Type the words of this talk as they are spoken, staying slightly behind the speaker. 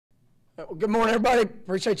Good morning, everybody.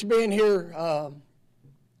 Appreciate you being here.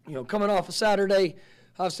 Coming off a Saturday,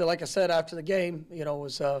 obviously, like I said after the game,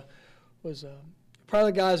 was proud of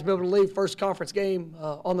the guys to be able to leave first conference game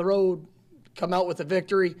on the road, come out with a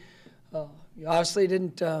victory. Obviously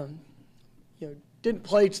didn't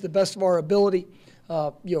play to the best of our ability.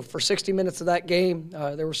 For 60 minutes of that game,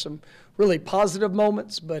 there were some really positive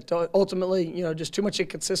moments, but ultimately, just too much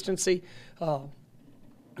inconsistency.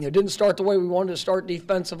 Didn't start the way we wanted to start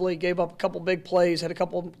defensively, gave up a couple big plays, had a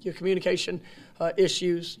couple communication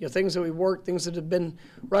issues, things that we worked, things that have been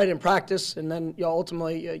right in practice, and then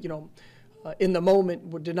ultimately, in the moment,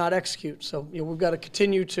 we did not execute. So, we've got to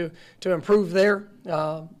continue to improve there.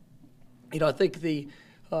 I think the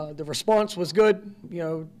response was good,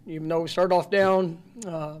 even though we started off down,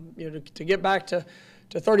 to get back to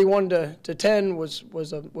 31 to 10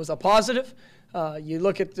 was a positive. You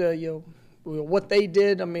look at the, what they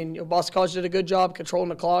did. I mean, Boston College did a good job controlling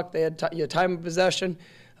the clock. They had time of possession.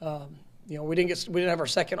 We didn't have our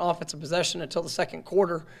second offensive possession until the second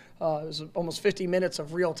quarter. It was almost 50 minutes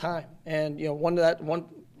of real time, and one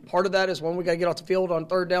part of that is when we got to get off the field on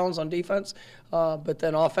third downs on defense. But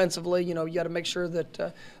then offensively, you got to make sure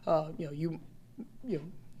that you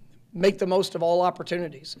make the most of all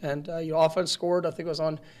opportunities. And offense scored. I think it was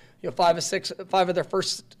on 5 of their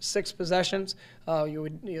first 6 possessions. The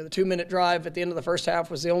 2-minute drive at the end of the first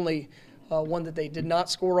half was the only one that they did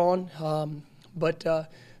not score on. But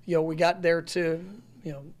we got there to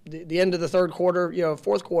the end of the third quarter,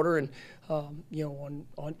 fourth quarter, and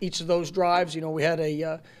on each of those drives, we had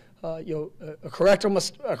a correctable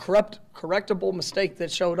mistake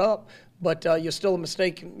that showed up, but still a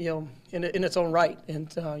mistake, in its own right.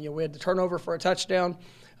 And we had the turnover for a touchdown.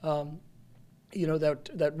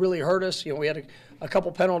 That really hurt us. We had a couple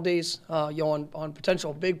penalties, on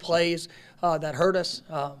potential big plays that hurt us.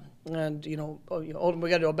 And ultimately we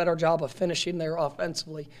got to do a better job of finishing there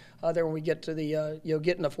offensively. There when we get to the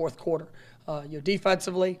get in the fourth quarter.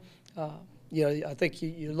 Defensively, I think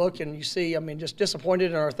you look and you see. I mean, just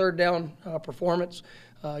disappointed in our third down performance.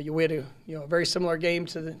 We had a very similar game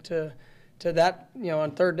to that,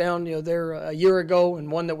 on third down, there a year ago,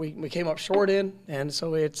 and one that we came up short in. And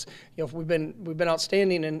so it's, we've been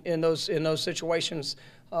outstanding in those situations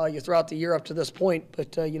throughout the year up to this point,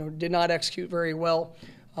 but did not execute very well.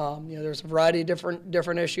 There's a variety of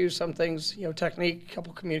different issues. Some things, technique, a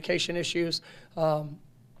couple communication issues, and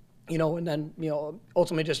then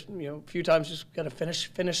ultimately just a few times just got to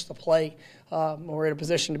finish the play. We're in a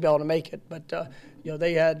position to be able to make it, but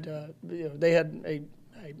they had a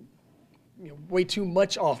way too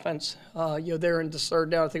much offense, there in the third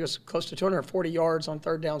down. I think it was close to 240 yards on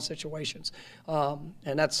third down situations,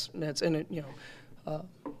 and that's in it.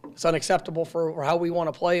 It's unacceptable for how we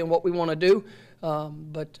want to play and what we want to do.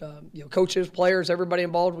 But coaches, players, everybody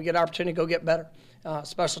involved, we get an opportunity to go get better.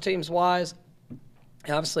 Special teams wise,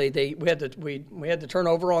 obviously we had the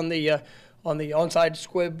turnover on the onside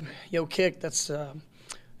squib kick. That's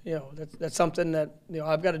that's something that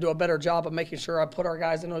I've got to do a better job of making sure I put our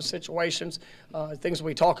guys in those situations. Things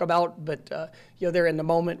we talk about, but they're in the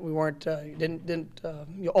moment. We weren't didn't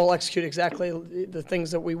all execute exactly the things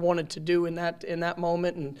that we wanted to do in that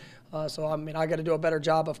moment, and so I mean I got to do a better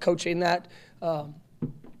job of coaching that.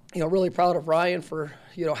 Really proud of Ryan for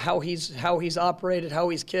how he's operated, how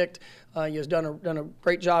he's kicked. He has done a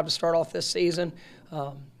great job to start off this season.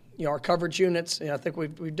 Our coverage units, I think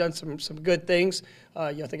we've done some good things.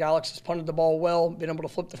 I think Alex has punted the ball well, been able to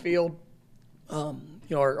flip the field.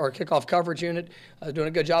 Our kickoff coverage unit doing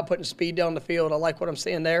a good job putting speed down the field. I like what I'm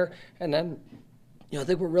seeing there. And then, I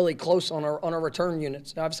think we're really close on our return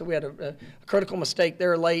units. Obviously, we had a critical mistake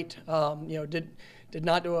there late. Did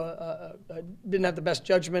not do didn't have the best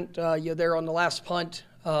judgment. There on the last punt.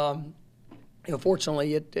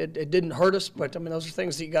 Fortunately, it didn't hurt us, but I mean those are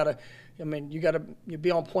things that you got to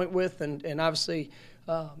be on point with, and obviously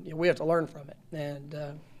we have to learn from it. And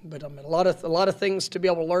but I mean a lot of things to be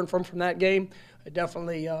able to learn from that game.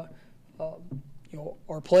 Definitely, our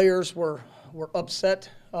players were upset.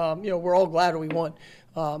 We're all glad we won,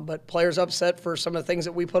 but players upset for some of the things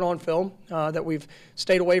that we put on film that we've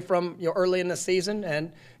stayed away from early in the season,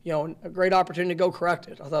 and a great opportunity to go correct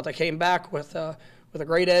it. I thought they came back with a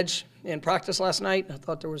great edge in practice last night. I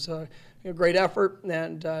thought there was a great effort,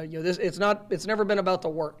 and it's never been about the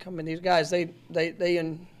work. I mean, these guys they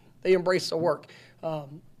embrace the work,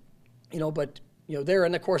 but there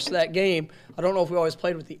in the course of that game, I don't know if we always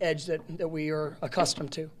played with the edge that we are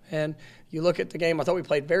accustomed to. And you look at the game, I thought we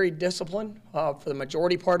played very disciplined for the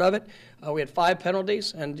majority part of it. We had 5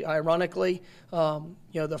 penalties, and ironically,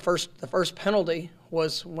 the first penalty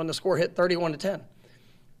was when the score hit 31-10.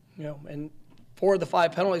 And 4 of the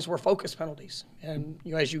 5 penalties were focus penalties. And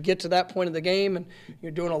as you get to that point of the game and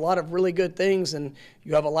you're doing a lot of really good things and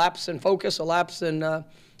you have a lapse in focus, a lapse in that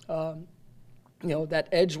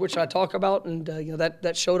edge which I talk about, and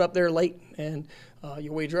that showed up there late. And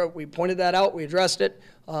we pointed that out, we addressed it,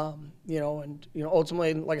 and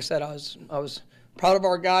ultimately, like I said, I was proud of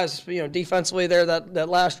our guys. Defensively there, that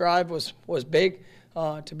last drive was big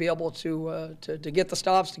to be able to get the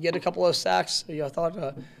stops, to get a couple of sacks. I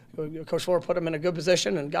thought Coach Flora put them in a good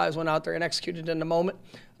position, and guys went out there and executed in the moment.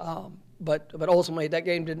 But ultimately, that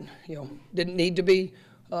game didn't need to be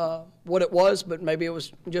what it was, but maybe it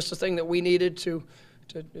was just the thing that we needed to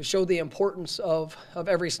show the importance of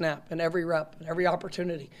every snap and every rep and every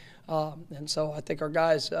opportunity. And so I think our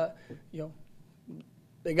guys,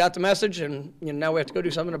 they got the message, and now we have to go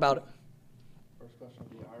do something about it. First question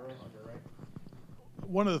will be Ira on your right.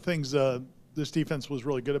 One of the things this defense was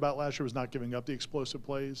really good about last year was not giving up the explosive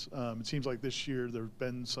plays. It seems like this year there have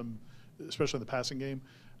been some, especially in the passing game.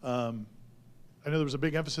 I know there was a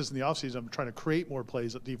big emphasis in the offseason on trying to create more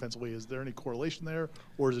plays defensively. Is there any correlation there,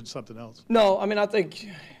 or is it something else? No, I mean, I think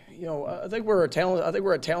we're a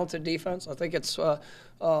talented defense. I think it's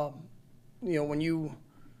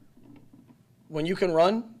when you can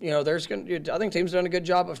run, I think teams done a good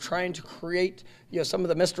job of trying to create some of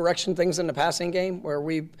the misdirection things in the passing game where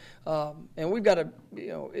we've got to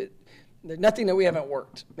there's nothing that we haven't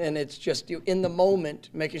worked, and it's just in the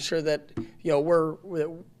moment making sure that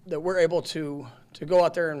we're able to go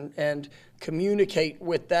out there and communicate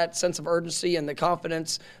with that sense of urgency and the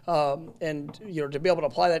confidence, and to be able to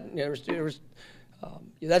apply that.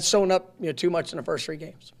 That's shown up too much in the first 3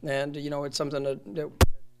 games, and it's something that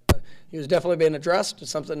is definitely being addressed.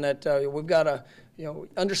 It's something that we've got to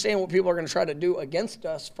understand what people are going to try to do against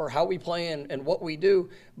us for how we play and what we do.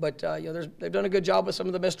 But they've done a good job with some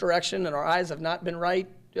of the misdirection, and our eyes have not been right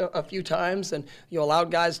a few times, and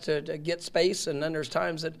allowed guys to get space. And then there's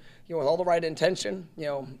times that with all the right intention, we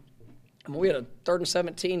had a 3rd and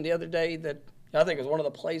 17 the other day that I think was one of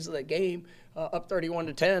the plays of the game, up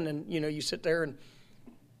 31-10, and you sit there and.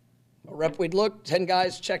 A rep, we'd look, 10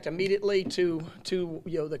 guys checked immediately to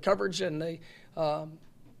the coverage and the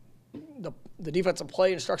defensive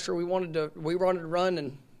play and structure we wanted to run,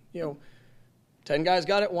 and 10 guys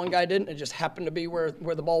got it, 1 guy didn't. It just happened to be where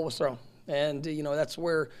the ball was thrown, and that's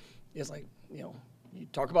where it's like you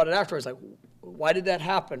talk about it afterwards, like why did that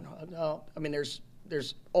happen? I mean, there's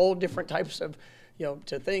all different types of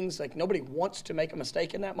to things. Like nobody wants to make a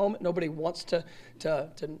mistake in that moment. Nobody wants to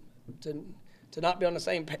not be on the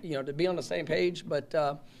same, to be on the same page. But,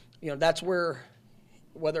 that's where,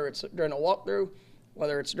 whether it's during a walkthrough,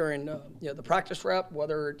 whether it's during, the practice rep,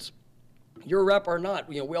 whether it's your rep or not,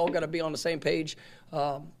 we all got to be on the same page,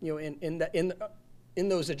 in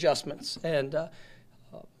those adjustments. And,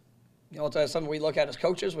 it's something we look at as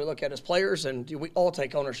coaches, we look at as players, and we all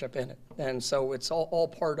take ownership in it. And so it's all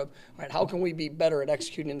part of, all right, how can we be better at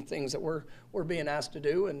executing the things that we're being asked to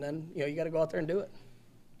do? And then, you got to go out there and do it.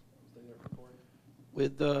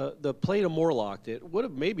 With the play to Morlock, it would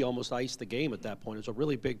have maybe almost iced the game at that point. It was a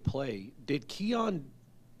really big play. Did Keon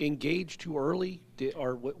engage too early,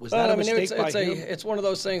 or was that a mistake by him? It's one of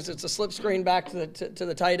those things. It's a slip screen back to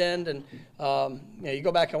the tight end, and you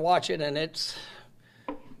go back and watch it, and it's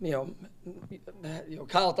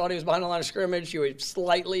Kyle thought he was behind the line of scrimmage. He was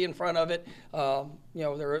slightly in front of it.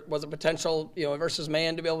 There was a potential versus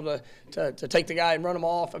man to be able to take the guy and run him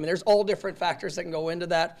off. I mean, there's all different factors that can go into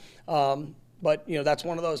that. But, that's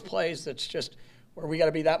one of those plays that's just where we got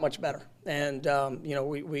to be that much better. And,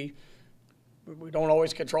 we don't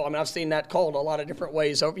always control. I mean, I've seen that called a lot of different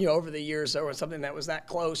ways over the years. There was something that was that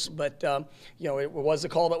close. But, it was the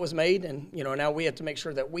call that was made. And, now we have to make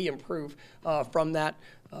sure that we improve from that,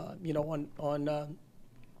 on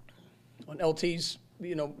LT's,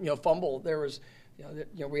 fumble. There was,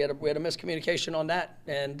 we had a miscommunication on that.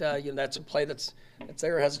 And, that's a play that's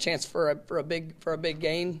there, has a chance for a big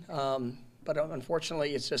gain. But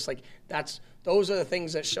unfortunately, it's just like those are the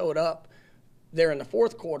things that showed up there in the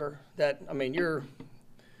fourth quarter. That I mean, you're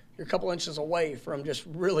a couple inches away from just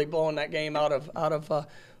really blowing that game out of the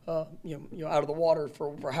water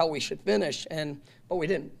for how we should finish, but we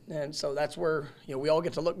didn't. And so that's where we all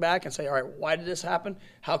get to look back and say, all right, why did this happen?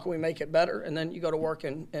 How can we make it better? And then you go to work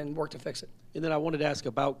and work to fix it. And then I wanted to ask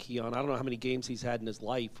about Keon. I don't know how many games he's had in his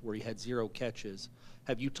life where he had 0 catches.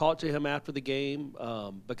 Have you talked to him after the game?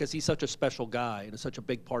 Because he's such a special guy and is such a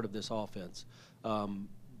big part of this offense.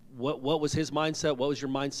 What was his mindset? What was your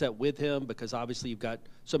mindset with him? Because obviously you've got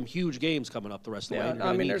some huge games coming up the rest of the way. Yeah,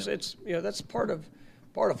 I mean, that's part of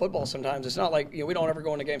football. Sometimes it's not like we don't ever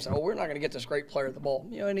go into games and say, we're not going to get this great player the ball.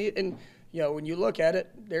 And when you look at it,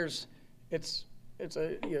 it's there's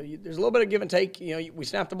a little bit of give and take. We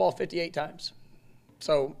snapped the ball 58 times.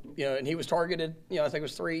 So, and he was targeted, I think it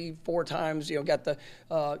was 3-4 times, got the,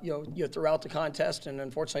 throughout the contest, and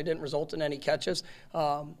unfortunately didn't result in any catches.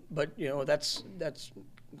 But, that's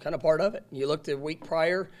kind of part of it. You looked at the week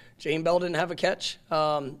prior, Jane Bell didn't have a catch.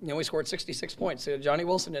 We scored 66 points. Johnny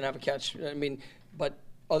Wilson didn't have a catch. But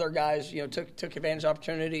other guys, took advantage of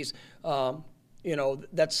opportunities. We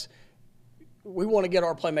want to get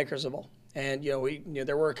our playmakers the ball. And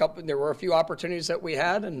there were a few opportunities that we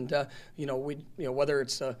had, and whether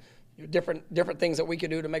it's different things that we could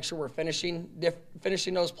do to make sure we're finishing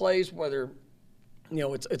those plays, whether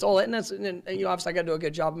it's all and obviously I got to do a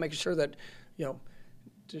good job of making sure that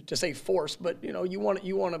to say force, but you want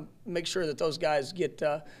to make sure that those guys get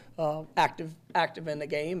active in the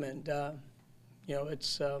game, and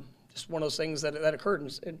it's just one of those things that occurred,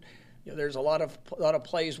 and there's a lot of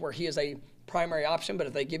plays where he is a primary option, but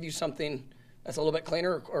if they give you something that's a little bit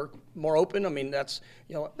cleaner or more open, that's,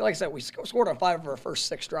 like I said, we scored on 5 of our first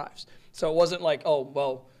 6 drives. So it wasn't like, oh,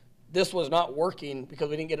 well, this was not working because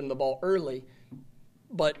we didn't get him the ball early.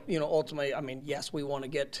 But, ultimately, yes, we want to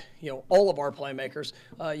get, all of our playmakers,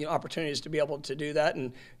 opportunities to be able to do that.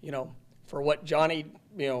 And, for what Johnny,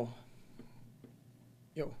 I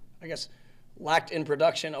guess, lacked in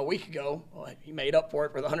production a week ago, he made up for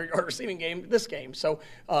it for the 100-yard receiving game this game. So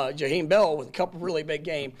Jaheim Bell with a couple really big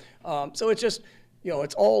game. So it's just,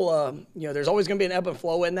 it's all, there's always going to be an ebb and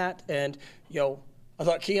flow in that. And, I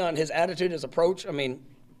thought Keon, his attitude, his approach,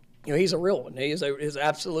 he's a real one. He's an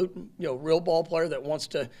absolute, real ball player that wants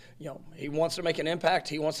to, he wants to make an impact.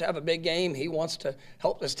 He wants to have a big game. He wants to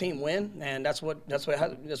help his team win, and that's what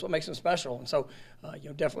makes him special. And so,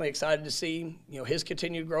 definitely excited to see, his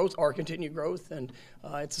continued growth, our continued growth, and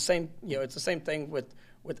it's the same, it's the same thing with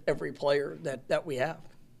every player that we have.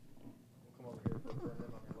 We'll come over here for Brendan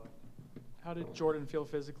on your left. How did Jordan feel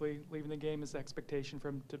physically leaving the game? Is the expectation for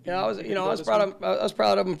him to be? Yeah, I was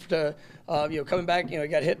proud of him to, coming back. He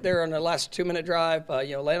got hit there on the last 2-minute drive.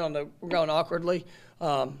 Laying on the ground awkwardly.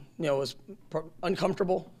 Was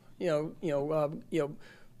uncomfortable.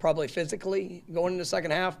 Probably physically going into the second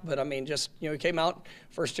half. But he came out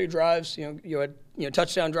first 2 drives. You had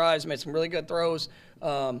touchdown drives, made some really good throws.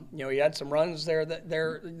 He had some runs there that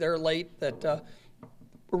they're late that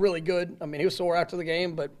were really good. He was sore after the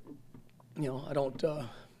game, but. I don't,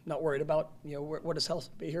 not worried about, what his health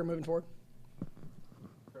will be here moving forward.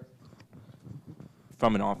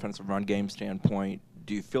 From an offensive run game standpoint,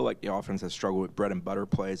 do you feel like the offense has struggled with bread and butter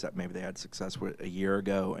plays that maybe they had success with a year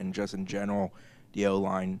ago? And just in general, the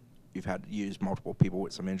O-line, you've had to use multiple people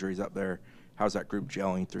with some injuries up there. How's that group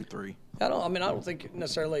gelling through 3? I don't think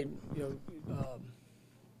necessarily,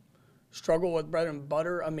 struggle with bread and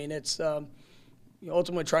butter. It's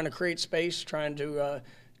ultimately trying to create space, trying to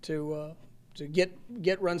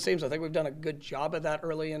get run seams. I think we've done a good job of that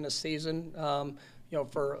early in the season,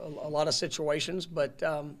 for a lot of situations. But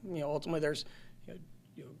ultimately, there's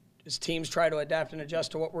as teams try to adapt and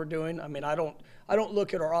adjust to what we're doing. I don't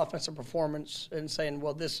look at our offensive performance and saying,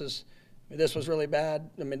 well, this was really bad.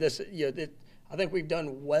 I think we've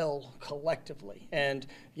done well collectively. And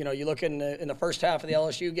you look in the first half of the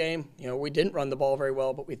LSU game, we didn't run the ball very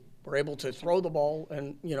well, but we were able to throw the ball,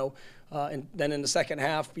 and and then in the second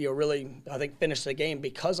half, really, I think, finished the game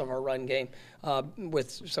because of our run game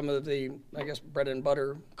with some of the, I guess, bread and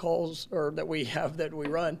butter calls that we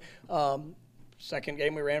run. Second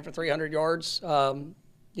game, we ran for 300 yards.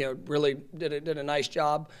 Really did a nice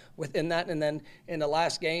job within that. And then in the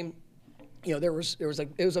last game, it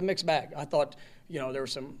was a mixed bag. I thought, there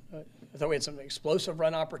was some. I thought we had some explosive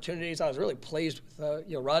run opportunities. I was really pleased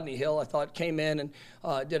with Rodney Hill. I thought came in and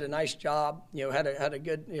did a nice job. Had a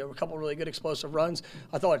good a couple really good explosive runs.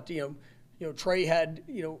 I thought Trey had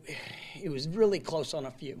he was really close on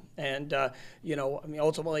a few. And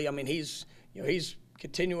ultimately he's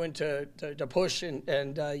continuing to push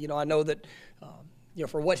and I know that.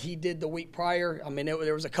 For what he did the week prior,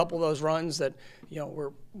 there was a couple of those runs that,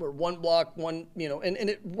 were one block, and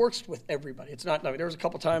it works with everybody. It's not, there was a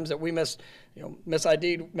couple times that we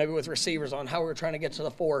mis-ID'd maybe with receivers on how we were trying to get to the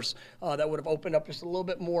force that would have opened up just a little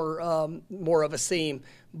bit more of a seam.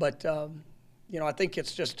 But, I think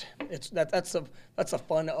that's the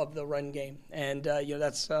fun of the run game. And,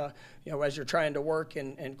 that's, as you're trying to work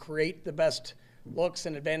and create the best looks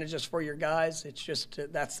and advantages for your guys. It's just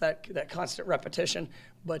that's that constant repetition.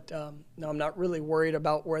 But no, I'm not really worried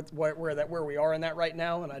about where we are in that right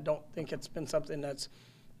now, and I don't think it's been something that's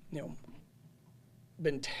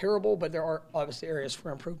been terrible. But there are obviously areas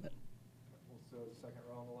for improvement. We'll the second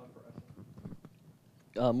row on the left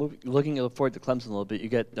for us. Looking forward to Clemson a little bit, you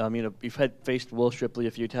get you've faced Will Shipley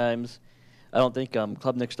a few times. I don't think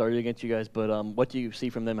Klubnik started against you guys, but what do you see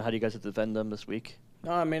from them? How do you guys have to defend them this week?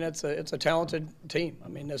 No, I mean, it's a talented team. I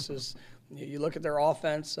mean, you look at their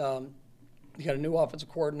offense. You got a new offensive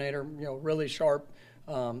coordinator, really sharp,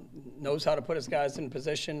 knows how to put his guys in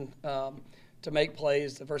position to make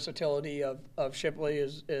plays. The versatility of Shipley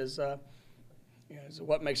is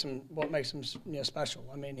what makes him special.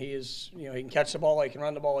 I mean, he can catch the ball, he can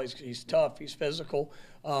run the ball, he's tough, he's physical.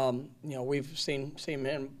 We've seen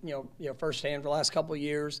him firsthand for the last couple of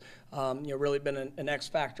years. Really been an X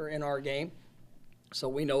factor in our game. So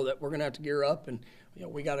we know that we're going to have to gear up, and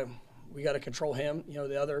we got to control him.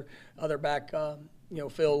 The other back,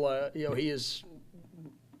 Phil, he is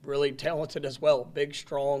really talented as well. Big,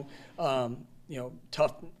 strong,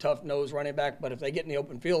 tough nose running back. But if they get in the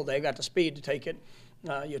open field, they got the speed to take it.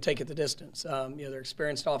 Take it the distance. They're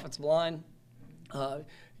experienced offensive line.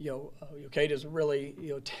 Cade is a really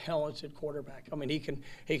talented quarterback. I mean, he can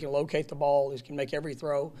locate the ball. He can make every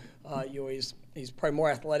throw. He's probably more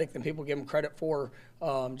athletic than people give him credit for.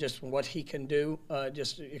 Just what he can do,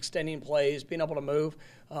 just extending plays, being able to move,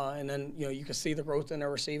 and then you can see the growth in their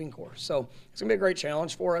receiving corps. So it's gonna be a great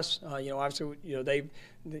challenge for us. Obviously,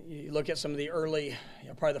 you look at some of the early,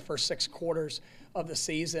 probably the first 6 quarters of the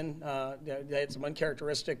season. They had some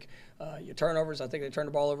uncharacteristic turnovers. I think they turned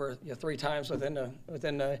the ball over 3 times within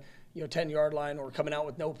the 10-yard line, or coming out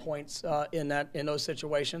with no points in those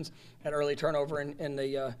situations. Had early turnover in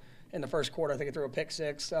the first quarter. I think it threw a pick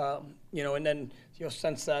 6. And then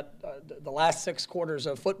since that the last 6 quarters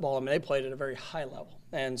of football, I mean, they played at a very high level,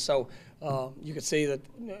 and so you could see that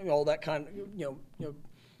all that kind of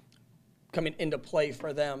coming into play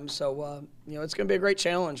for them. So, it's going to be a great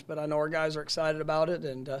challenge, but I know our guys are excited about it,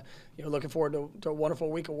 and, looking forward to a wonderful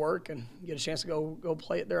week of work and get a chance to go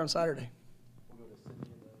play it there on Saturday. We'll go to Sydney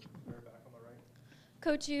in the very back on the right.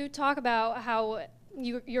 Coach, you talk about how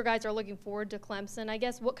your guys are looking forward to Clemson. I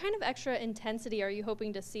guess what kind of extra intensity are you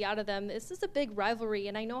hoping to see out of them? This is a big rivalry,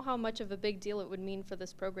 and I know how much of a big deal it would mean for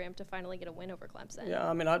this program to finally get a win over Clemson. Yeah,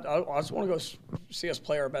 I mean, I just want to go see us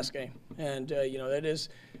play our best game, and it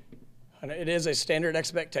is a standard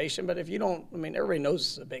expectation. But if you don't, I mean, everybody knows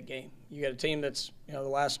it's a big game. You got a team that's the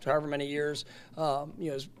last however many years,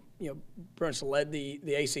 has pretty much led the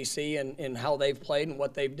ACC in how they've played and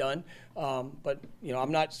what they've done. But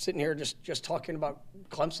I'm not sitting here just talking about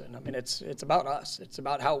Clemson. I mean, it's about us. It's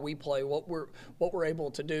about how we play, what we're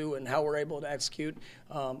able to do, and how we're able to execute.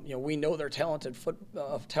 We know they're talented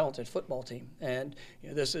football team, and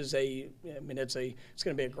this is it's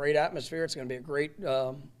going to be a great atmosphere. It's going to be a great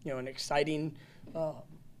an exciting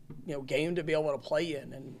game to be able to play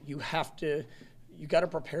in, and you got to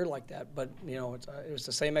prepare like that. But it was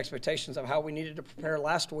the same expectations of how we needed to prepare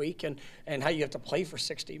last week, and how you have to play for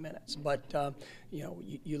 60 minutes. But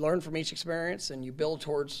you learn from each experience, and you build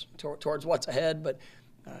towards what's ahead. But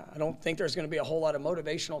I don't think there's going to be a whole lot of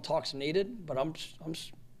motivational talks needed. But I'm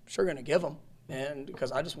sure going to give them, and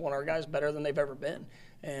because I just want our guys better than they've ever been.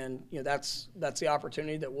 And that's the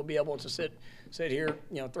opportunity that we'll be able to sit here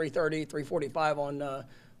 3:30, 3:45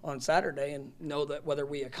 on Saturday, and know that whether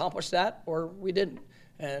we accomplished that or we didn't.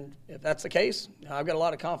 And if that's the case, I've got a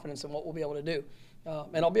lot of confidence in what we'll be able to do,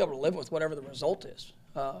 and I'll be able to live with whatever the result is.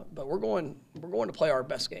 But we're going to play our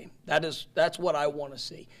best game. That's what I want to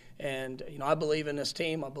see. And I believe in this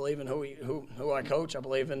team. I believe in who I coach. I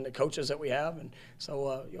believe in the coaches that we have. And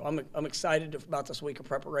so I'm excited about this week of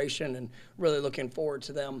preparation, and really looking forward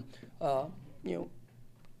to them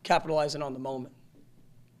capitalizing on the moment.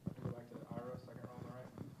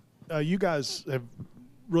 You guys have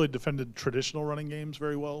really defended traditional running games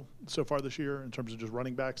very well so far this year in terms of just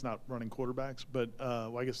running backs, not running quarterbacks. But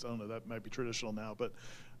I guess, I don't know, that might be traditional now. But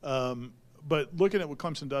looking at what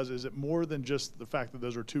Clemson does, is it more than just the fact that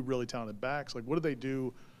those are 2 really talented backs? Like, what do they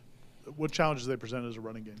do? What challenges do they present as a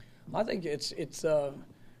running game? I think it's and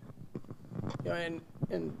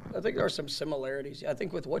I think there are some similarities. I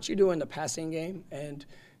think with what you do in the passing game, and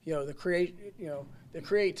the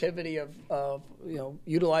creativity of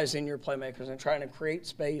utilizing your playmakers and trying to create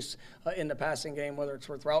space in the passing game, whether it's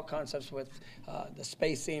with route concepts, with the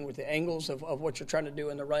spacing, with the angles of what you're trying to do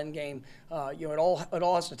in the run game, it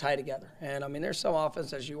all has to tie together. And I mean, there's some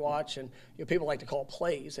offenses you watch, and people like to call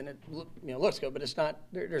plays, and it looks good, but it's not.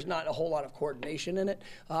 There's not a whole lot of coordination in it.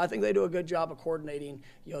 I think they do a good job of coordinating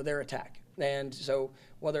their attack. And so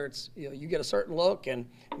whether it's you get a certain look, and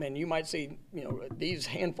you might see these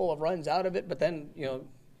handful of runs out of it, but then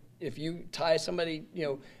if you tie somebody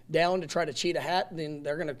down to try to cheat a hat, then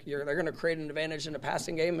they're gonna create an advantage in the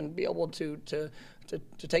passing game and be able to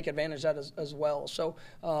take advantage of that as well. So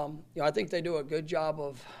I think they do a good job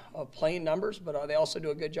of playing numbers, but they also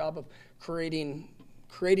do a good job of creating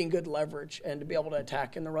creating good leverage and to be able to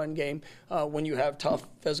attack in the run game when you have tough,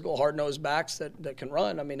 physical, hard-nosed backs that can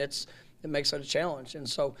run. I mean, it makes it a challenge. And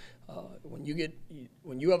so when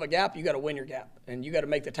you have a gap, you got to win your gap, and you got to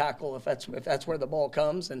make the tackle if that's where the ball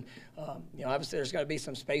comes. And obviously there's got to be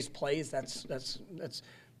some space plays. That's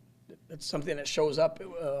something that shows up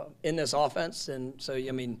in this offense. And so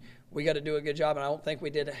I mean, we got to do a good job, and I don't think we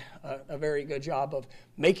did a very good job of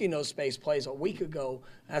making those space plays a week ago.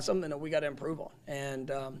 That's something that we got to improve on. And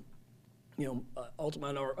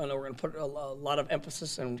ultimately, I know we're going to put a lot of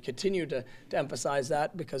emphasis and continue to emphasize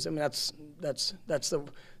that, because I mean that's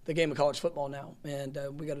the game of college football now, and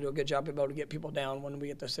we got to do a good job of being able to get people down when we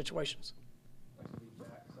get those situations.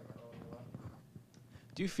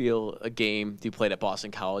 Do you feel a game you played at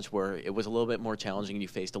Boston College where it was a little bit more challenging and you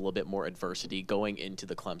faced a little bit more adversity going into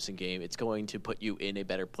the Clemson game, it's going to put you in a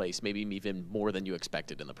better place, maybe even more than you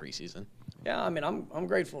expected in the preseason? Yeah, I mean, I'm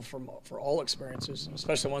grateful for all experiences,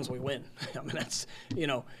 especially ones we win. I mean, that's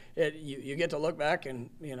you get to look back and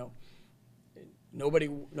nobody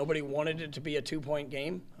wanted it to be a 2-point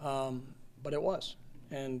game, but it was,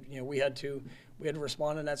 and we had to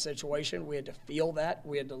respond in that situation. We had to feel that.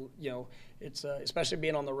 We had to, it's especially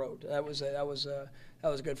being on the road. That was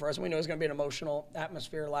good for us. We knew it was going to be an emotional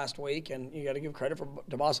atmosphere last week, and you got to give credit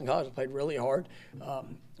to Boston College. They played really hard.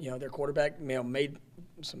 Their quarterback, made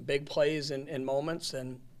some big plays in moments,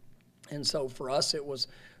 and so for us, it was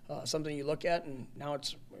something you look at, and now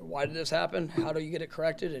it's, why did this happen? How do you get it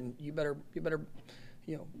corrected? And you better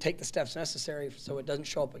take the steps necessary so it doesn't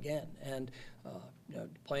show up again. And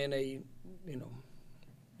playing a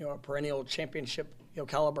perennial championship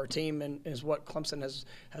caliber team and is what Clemson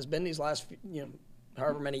has been these last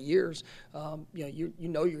however many years.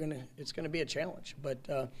 It's gonna be a challenge, but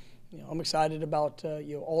I'm excited about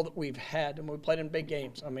all that we've had, and we played in big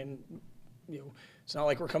games. I mean, it's not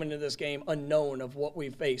like we're coming into this game unknown of what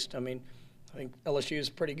we've faced. I mean, I think LSU is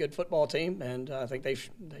a pretty good football team, and I think I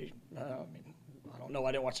don't know,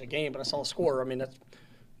 I didn't watch the game, but I saw the score. I mean,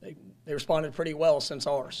 they responded pretty well since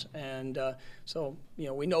ours, and so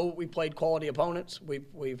we know we played quality opponents.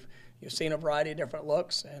 We've seen a variety of different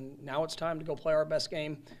looks, and now it's time to go play our best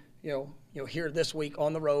game. Here this week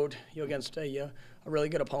on the road, against a really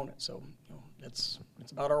good opponent. So it's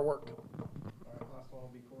about our work. Last one will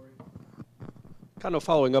be Corey. Kind of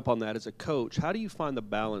following up on that, as a coach, how do you find the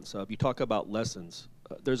balance of, you talk about lessons.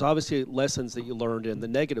 There's obviously lessons that you learned in the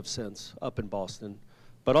negative sense up in Boston,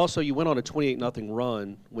 but also you went on a 28-0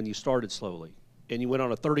 run when you started slowly, and you went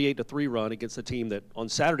on a 38-3 run against a team that on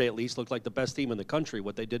Saturday at least looked like the best team in the country,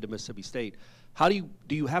 what they did to Mississippi State. How do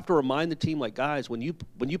you have to remind the team, like, guys, when you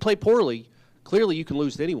play poorly, clearly you can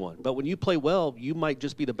lose to anyone, but when you play well, you might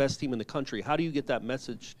just be the best team in the country. How do you get that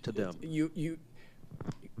message to them? You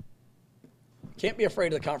can't be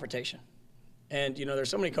afraid of the confrontation. And, there's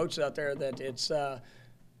so many coaches out there that it's,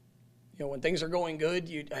 when things are going good,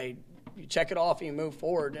 you check it off and you move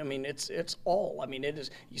forward. I mean, it's all. I mean, it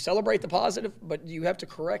is. You celebrate the positive, but you have to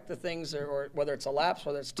correct the things, or whether it's a lapse,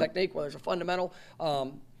 whether it's technique, whether it's a fundamental.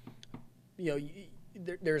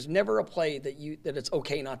 There's never a play that it's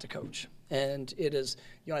okay not to coach, and it is.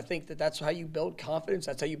 I think that's how you build confidence.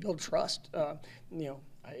 That's how you build trust.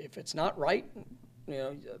 If it's not right,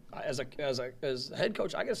 as a head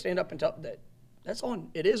coach, I got to stand up and tell that that's on.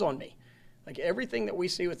 It is on me. Like everything that we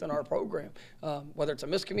see within our program, whether it's a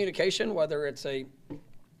miscommunication, whether it's a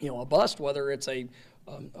bust, whether it's a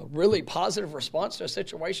really positive response to a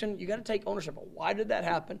situation, you got to take ownership of why did that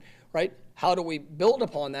happen, right? How do we build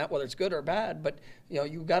upon that, whether it's good or bad? But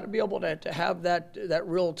you got to be able to have that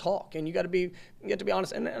real talk, and you got to be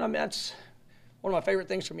honest. And I mean, that's one of my favorite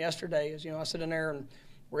things from yesterday is I sit in there and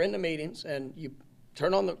we're in the meetings, and you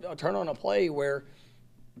turn on a play where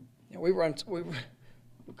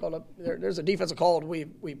there's a defensive call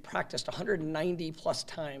we practiced 190 plus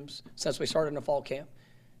times since we started in the fall camp,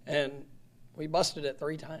 and we busted it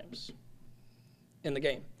 3 times in the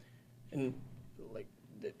game, and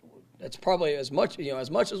that's probably as much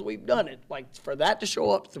as we've done it. Like, for that to show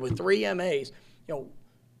up with 3 MAs,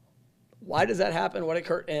 why does that happen? What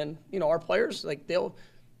occurred? And our players,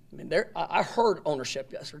 I heard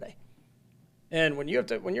ownership yesterday, and when you're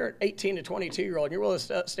an 18 to 22-year-old and you're willing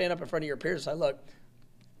to stand up in front of your peers and say, look,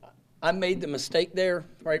 I made the mistake there,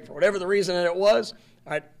 right, for whatever the reason that it was.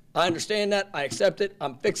 All right, I understand that. I accept it.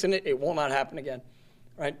 I'm fixing it. It will not happen again,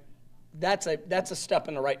 right? That's a step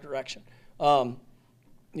in the right direction.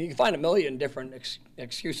 You can find a million different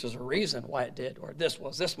excuses or reason why it did, or this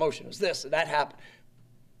motion was this, or that happened.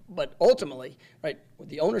 But ultimately, right, with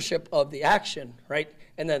the ownership of the action, right,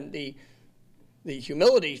 and then the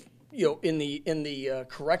humility, in the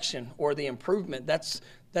correction or the improvement, that's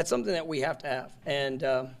that's something that we have to have. And,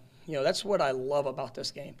 that's what I love about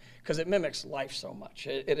this game, because it mimics life so much.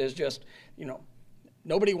 It is just,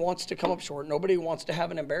 nobody wants to come up short. Nobody wants to have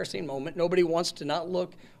an embarrassing moment. Nobody wants to not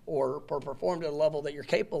look or perform to the level that you're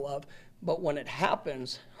capable of. But when it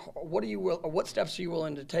happens, what steps are you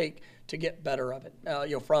willing to take to get better of it,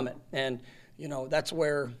 from it? And, that's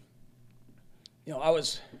where, I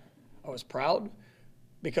was proud,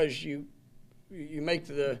 because you make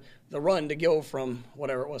the run to go from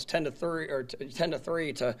whatever it was, 10-3 or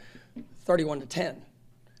 10-3 to 31-10.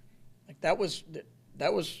 Like that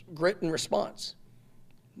was grit and response.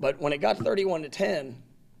 But when it got 31-10,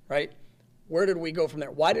 right? Where did we go from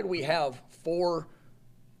there? Why did we have 4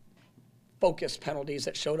 focused penalties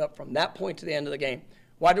that showed up from that point to the end of the game?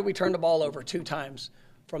 Why did we turn the ball over 2 times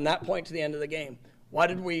from that point to the end of the game? Why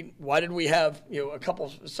did we have a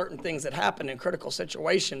couple certain things that happened in critical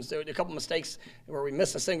situations? There were a couple mistakes where we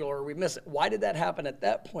missed a single or we missed it. Why did that happen at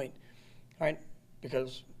that point? All right,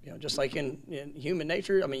 because just like in human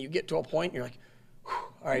nature, I mean, you get to a point and you're like,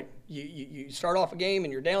 all right, you start off a game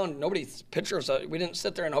and you're down. Nobody's pictures. We didn't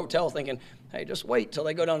sit there in a hotel thinking, hey, just wait till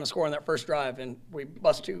they go down and score on that first drive and we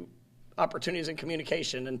bust 2 opportunities in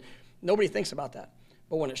communication, and nobody thinks about that.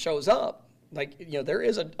 But when it shows up, there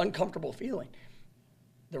is an uncomfortable feeling.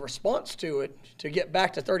 The response to it, to get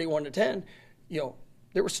back to 31-10,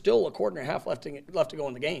 there was still a quarter and a half left to go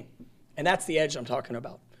in the game, and that's the edge I'm talking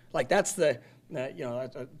about. Like that's the, I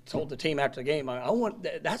told the team after the game,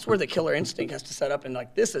 that's where the killer instinct has to set up, and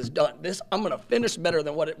this is done. I'm going to finish better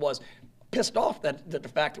than what it was. Pissed off that the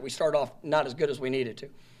fact that we started off not as good as we needed to,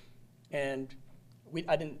 and we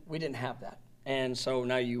didn't have that, and so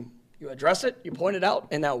now you address it, you point it out,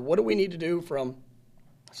 and now what do we need to do from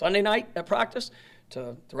Sunday night at practice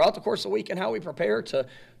to throughout the course of the week and how we prepare, to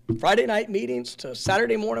Friday night meetings, to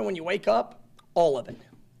Saturday morning when you wake up, all of it.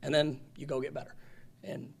 And then you go get better.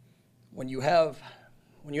 And when you have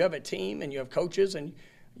a team and you have coaches and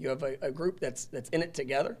you have a group that's in it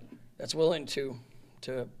together, that's willing to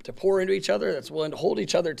pour into each other, that's willing to hold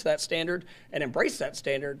each other to that standard and embrace that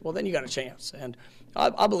standard, well, then you got a chance. And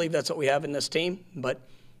I believe that's what we have in this team. But,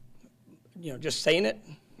 just saying it,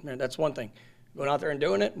 that's one thing. Going out there and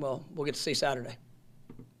doing it, well, we'll get to see Saturday.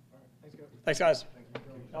 Thanks, guys.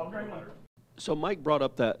 Have a great one. So Mike brought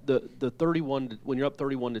up that the 31 when you're up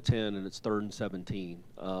 31-10 and it's 3rd and 17,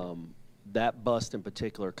 that bust in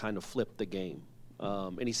particular kind of flipped the game.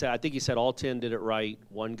 And I think he said all 10 did it right.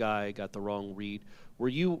 One guy got the wrong read. Were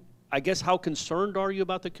you? I guess how concerned are you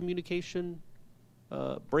about the communication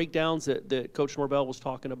breakdowns that Coach Norvell was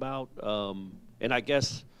talking about? And I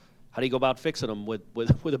guess how do you go about fixing them with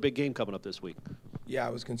a big game coming up this week? Yeah, I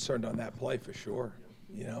was concerned on that play for sure.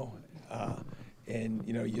 And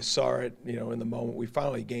you saw it, in the moment. We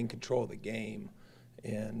finally gained control of the game,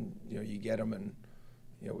 and you get them, and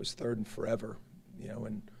it was 3rd and forever.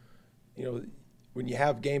 And when you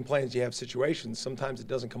have game plans, you have situations. Sometimes it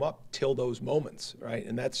doesn't come up till those moments, right?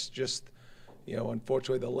 And that's just,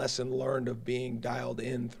 unfortunately, the lesson learned of being dialed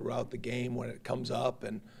in throughout the game when it comes up.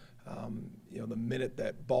 And the minute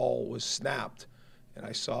that ball was snapped, and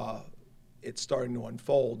I saw it starting to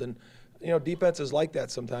unfold, and defense is like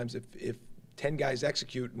that sometimes. If 10 guys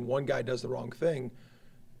execute and one guy does the wrong thing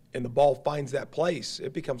and the ball finds that place,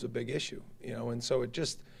 it becomes a big issue, And so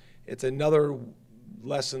it's another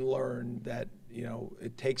lesson learned that,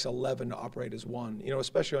 it takes 11 to operate as one,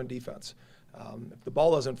 especially on defense. If the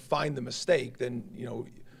ball doesn't find the mistake, then,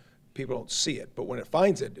 people don't see it. But when it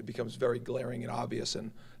finds it, it becomes very glaring and obvious.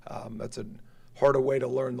 And that's a harder way to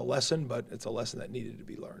learn the lesson, but it's a lesson that needed to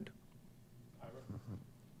be learned.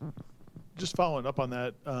 Just following up on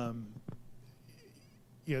that,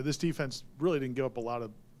 this defense really didn't give up a lot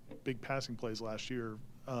of big passing plays last year.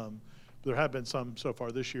 There have been some so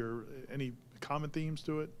far this year. Any common themes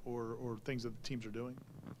to it or things that the teams are doing?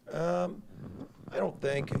 I don't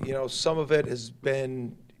think. Some of it has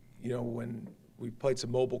been, when we played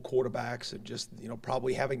some mobile quarterbacks and just,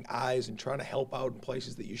 probably having eyes and trying to help out in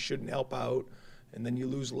places that you shouldn't help out, and then you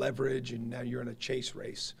lose leverage and now you're in a chase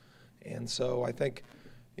race. And so I think,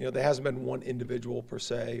 there hasn't been one individual per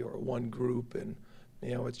se or one group, and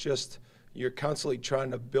it's just you're constantly trying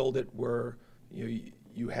to build it where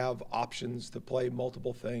you have options to play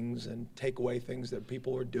multiple things and take away things that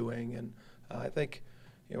people are doing. And I think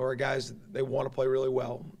our guys, they want to play really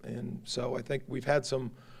well, and so I think we've had some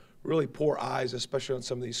really poor eyes, especially on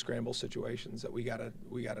some of these scramble situations that we gotta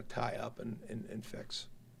tie up and fix.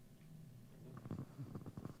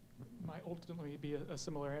 Might ultimately be a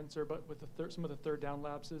similar answer, but with some of the 3rd down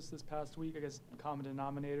lapses this past week, I guess common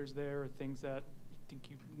denominators there are things that you think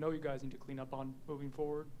you guys need to clean up on moving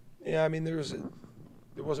forward. Yeah, I mean, there's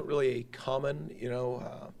there wasn't really a common,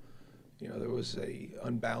 there was a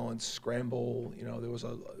unbalanced scramble. There was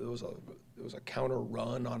a counter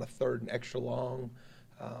run on a third and extra long.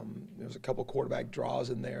 There was a couple quarterback draws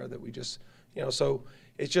in there that we just, so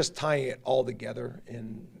it's just tying it all together.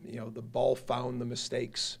 And the ball found the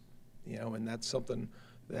mistakes, and that's something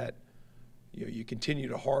that you continue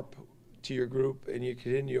to harp to your group, and you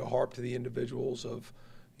continue to harp to the individuals of,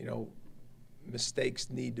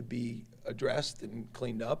 mistakes need to be addressed and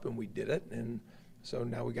cleaned up, and we did it. And so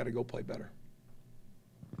now we got to go play better.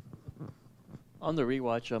 On the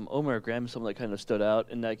rewatch, Omar Graham is someone that kind of stood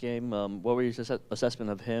out in that game. What were your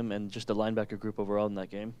assessment of him and just the linebacker group overall in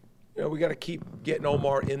that game? We got to keep getting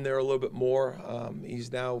Omar in there a little bit more.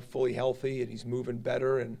 He's now fully healthy and he's moving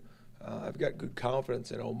better, and I've got good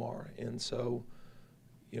confidence in Omar. And so,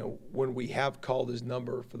 when we have called his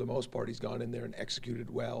number, for the most part, he's gone in there and executed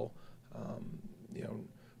well.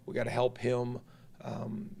 We got to help him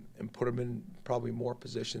and put him in probably more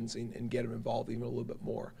positions and get him involved even a little bit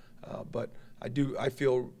more. But I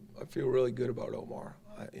feel really good about Omar.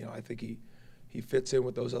 I think he fits in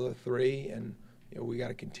with those other three, and we got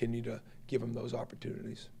to continue to give him those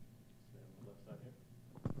opportunities.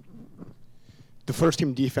 The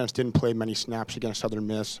first-team defense didn't play many snaps against Southern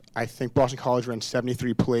Miss. I think Boston College ran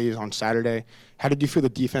 73 plays on Saturday. How did you feel the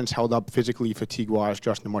defense held up physically, fatigue-wise,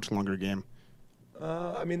 just in a much longer game?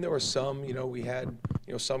 There were some. We had,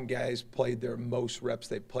 some guys played their most reps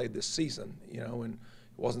they played this season, and it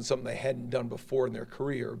wasn't something they hadn't done before in their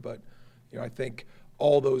career. But, I think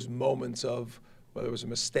all those moments of whether it was a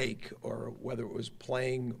mistake or whether it was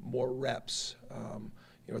playing more reps,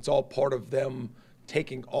 it's all part of them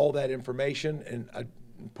taking all that information and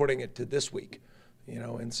putting it to this week,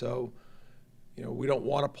 and so, we don't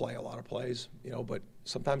want to play a lot of plays, but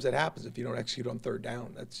sometimes that happens if you don't execute on third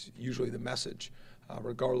down. That's usually the message.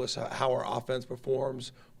 Regardless of how our offense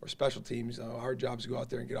performs or special teams, our job is to go out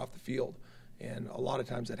there and get off the field, and a lot of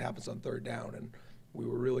times that happens on third down, and we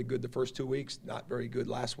were really good the first 2 weeks, not very good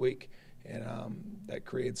last week, and that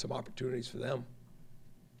created some opportunities for them.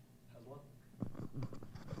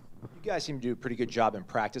 You guys seem to do a pretty good job in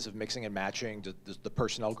practice of mixing and matching the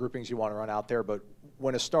personnel groupings you want to run out there. But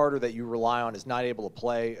when a starter that you rely on is not able to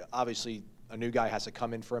play, obviously a new guy has to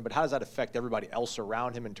come in for him. But how does that affect everybody else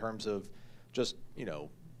around him in terms of just,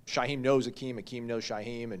 Shaheem knows Akeem knows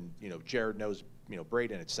Shaheem, and, Jared knows,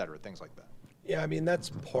 Braden, et cetera, things like that? Yeah, that's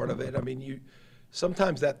part of it.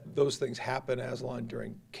 Sometimes those things happen, Aslan,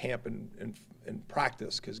 during camp and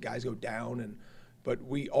practice because guys go down. But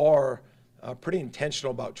we are pretty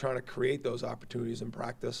intentional about trying to create those opportunities in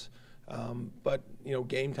practice. But,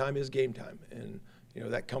 game time is game time, and,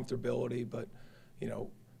 that comfortability. But,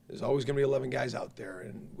 there's always going to be 11 guys out there,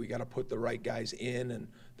 and we got to put the right guys in, and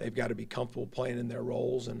they've got to be comfortable playing in their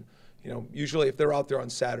roles. And, usually if they're out there on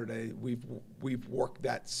Saturday, we've worked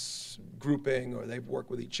that grouping, or they've worked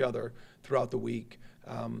with each other throughout the week.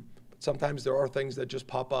 But sometimes there are things that just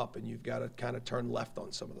pop up, and you've got to kind of turn left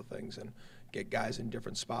on some of the things and get guys in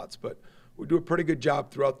different spots. But we do a pretty good job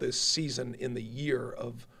throughout this season in the year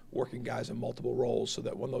of working guys in multiple roles so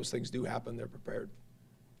that when those things do happen, they're prepared.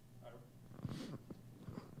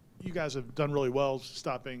 You guys have done really well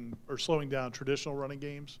stopping or slowing down traditional running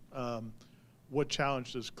games. What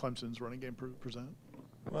challenge does Clemson's running game present?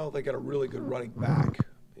 Well, they got a really good running back.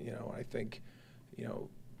 I think,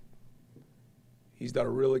 he's done a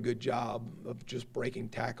really good job of just breaking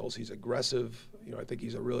tackles. He's aggressive. I think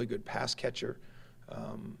he's a really good pass catcher.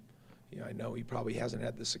 I know he probably hasn't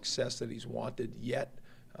had the success that he's wanted yet,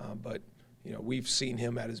 but, we've seen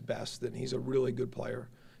him at his best, and he's a really good player.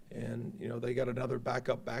 And, they got another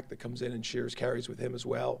backup back that comes in and shares carries with him as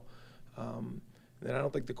well. And I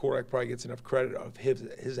don't think the quarterback probably gets enough credit of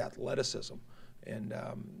his athleticism. And,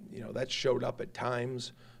 that showed up at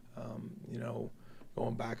times.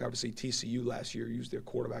 Going back, obviously, TCU last year used their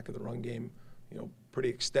quarterback in the run game, pretty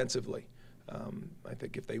extensively. I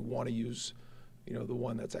think if they want to use, the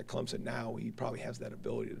one that's at Clemson now, he probably has that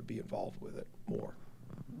ability to be involved with it more.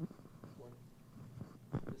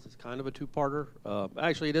 This is kind of a two-parter.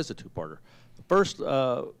 Actually, it is a two-parter.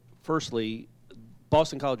 Firstly,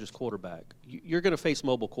 Boston College's quarterback. You're going to face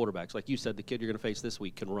mobile quarterbacks. Like you said, the kid you're going to face this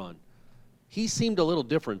week can run. He seemed a little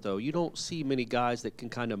different, though. You don't see many guys that can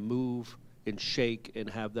kind of move and shake and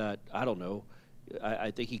have that, I don't know.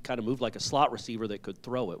 I think he kind of moved like a slot receiver that could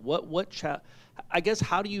throw it. I guess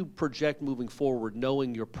how do you project moving forward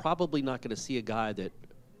knowing you're probably not going to see a guy that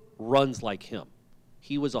runs like him?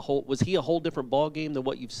 Was he a whole different ball game than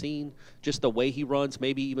what you've seen? Just the way he runs,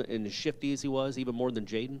 maybe even and as shifty as he was, even more than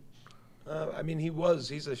Jaden?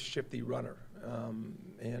 He's a shifty runner.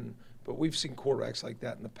 But we've seen quarterbacks like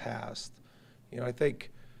that in the past. I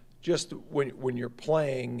think just when you're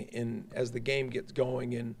playing as the game gets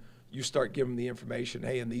going and you start giving the information,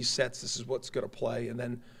 hey, in these sets, this is what's going to play, and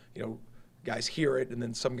then, guys hear it, and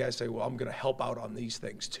then some guys say, well, I'm going to help out on these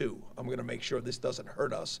things too. I'm going to make sure this doesn't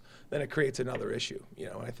hurt us. Then it creates another issue.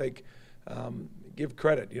 I think give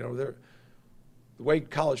credit. The way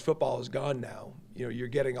college football has gone now, you're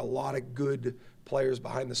getting a lot of good players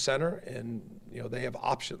behind the center, and they have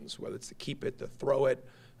options, whether it's to keep it, to throw it,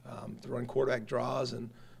 to run quarterback draws, and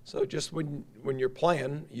so just when you're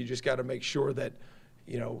playing, you just got to make sure that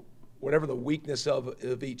whatever the weakness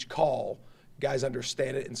of each call, guys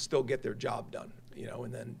understand it and still get their job done,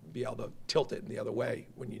 and then be able to tilt it in the other way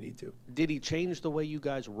when you need to. Did he change the way you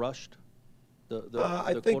guys rushed the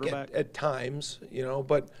I think quarterback? at times,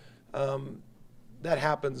 but that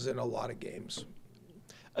happens in a lot of games.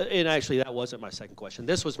 And actually, that wasn't my second question.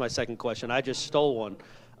 This was my second question. I just stole one.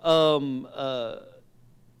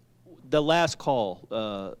 The last call,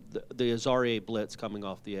 the Azaria blitz coming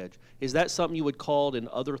off the edge, is that something you would call in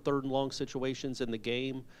other third and long situations in the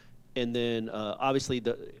game? And then obviously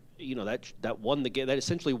that won the game. That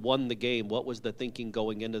essentially won the game. What was the thinking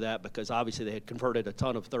going into that? Because obviously they had converted a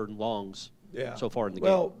ton of third and longs so far in the game.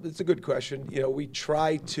 Well, it's a good question. We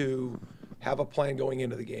try to have a plan going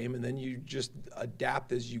into the game, and then you just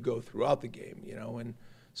adapt as you go throughout the game. And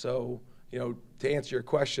so to answer your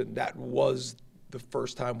question, that was the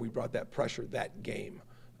first time we brought that pressure that game,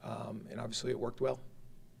 and obviously it worked well.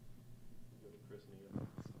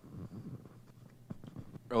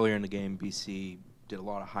 Earlier in the game, BC did a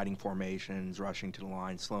lot of hiding formations, rushing to the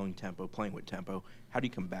line, slowing tempo, playing with tempo. How do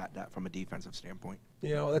you combat that from a defensive standpoint?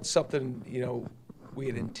 That's something, we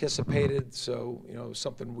had anticipated, so,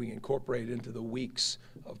 something we incorporated into the weeks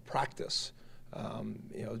of practice.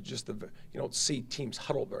 Just you don't see teams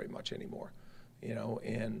huddle very much anymore,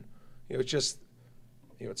 and, it's just,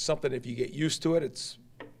 it's something, if you get used to it, it's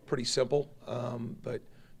pretty simple, but,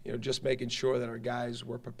 just making sure that our guys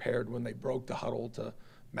were prepared when they broke the huddle to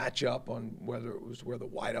match up on whether it was where the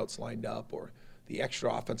wideouts lined up or the extra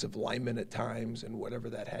offensive linemen at times and whatever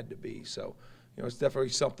that had to be. So, it's definitely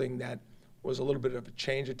something that was a little bit of a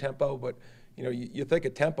change of tempo, but, you think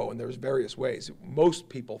of tempo and there's various ways. Most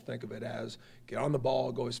people think of it as get on the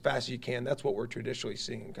ball, go as fast as you can. That's what we're traditionally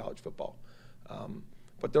seeing in college football.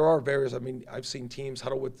 But there are various, I've seen teams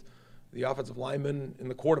huddle with the offensive linemen in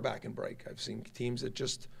the quarterback and break. I've seen teams that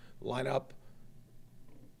just line up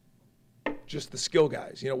just the skill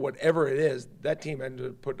guys. Whatever it is, that team ended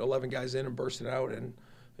up putting 11 guys in and bursting out, and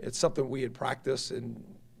it's something we had practiced, and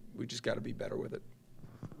we just got to be better with it.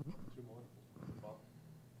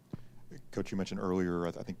 Coach, you mentioned earlier,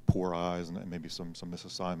 I think, poor eyes and maybe some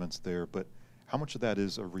misassignments there, but how much of that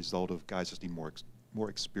is a result of guys just need more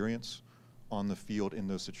experience on the field in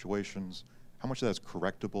those situations? How much of that is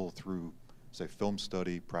correctable through, say, film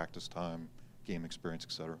study, practice time, game experience,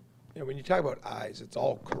 et cetera? When you talk about eyes, it's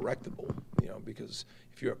all correctable, because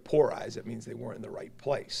if you have poor eyes, it means they weren't in the right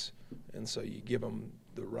place. And so you give them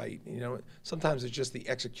the right, sometimes it's just the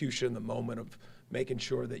execution, the moment of making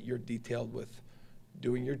sure that you're detailed with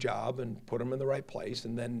doing your job and put them in the right place.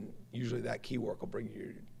 And then usually that key work will bring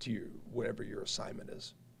you to whatever your assignment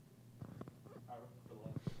is.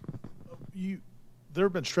 There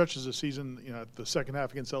have been stretches this season, the second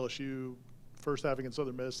half against LSU, first half against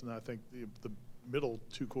Southern Miss, and I think the middle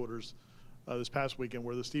two quarters this past weekend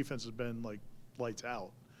where this defense has been like lights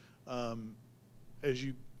out. As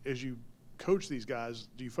you coach these guys,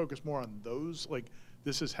 do you focus more on those? Like,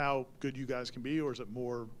 this is how good you guys can be, or is it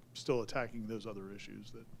more still attacking those other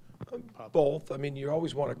issues that pop up? Both. You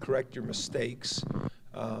always want to correct your mistakes,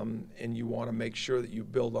 and you want to make sure that you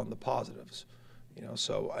build on the positives.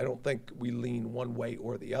 So I don't think we lean one way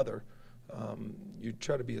or the other. You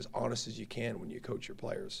try to be as honest as you can when you coach your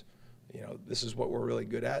players. This is what we're really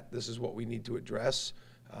good at. This is what we need to address.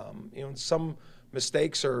 And some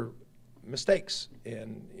mistakes are mistakes,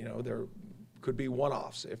 and there could be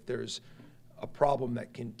one-offs. If there's a problem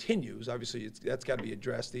that continues, obviously that's got to be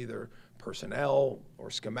addressed either personnel or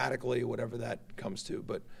schematically, whatever that comes to.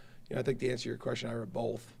 But I think to answer your question, I heard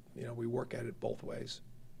both. We work at it both ways.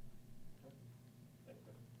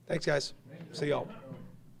 Thanks, guys. See y'all.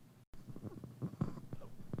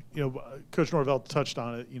 Coach Norvell touched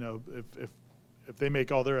on it. If they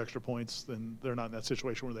make all their extra points, then they're not in that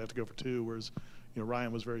situation where they have to go for two. Whereas,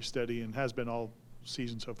 Ryan was very steady and has been all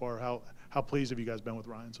season so far. How pleased have you guys been with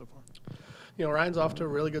Ryan so far? Ryan's off to a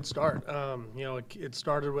really good start. It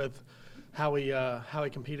started with how he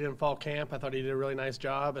competed in fall camp. I thought he did a really nice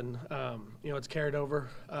job, and it's carried over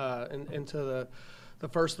into the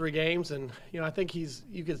first 3 games. And I think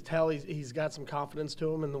you could tell he's got some confidence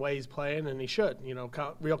to him in the way he's playing, and he should.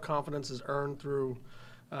 Real confidence is earned through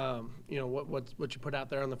what you put out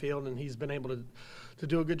there on the field, and he's been able to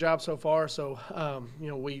do a good job so far. So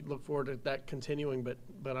we look forward to that continuing. But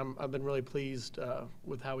I've been really pleased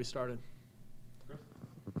with how he started.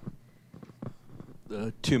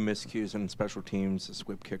 The 2 miscues in special teams, the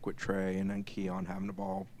squib kick with Trey, and then Keon having the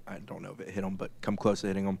ball. I don't know if it hit him, but come close to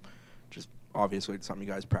hitting him. Just obviously it's something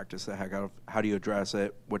you guys practice the heck out of. How do you address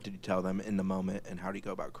it? What did you tell them in the moment, and how do you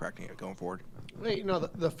go about correcting it going forward?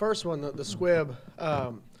 The first one, the squib,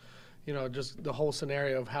 just the whole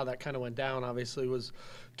scenario of how that kind of went down, obviously was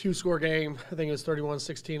 2-score game. I think it was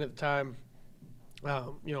 31-16 at the time.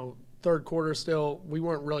 Third quarter still, we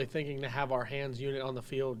weren't really thinking to have our hands unit on the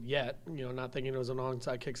field yet, not thinking it was an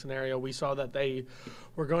onside kick scenario. We saw that they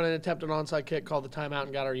were going to attempt an onside kick, called the timeout,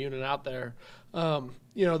 and got our unit out there.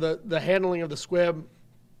 The handling of the squib,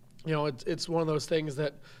 it's one of those things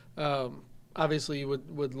that obviously you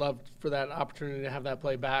would love for that opportunity to have that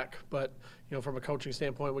play back. But, from a coaching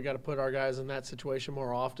standpoint, we got to put our guys in that situation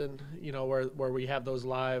more often, where we have those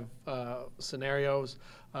live scenarios.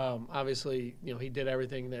 Obviously, he did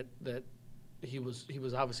everything that he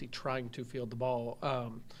was obviously trying to field the ball.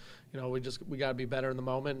 We got to be better in the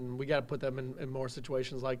moment, and we got to put them in more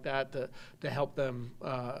situations like that to help them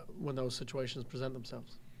when those situations present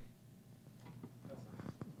themselves.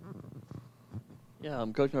 Yeah,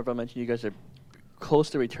 Coach Norvell mentioned you guys are close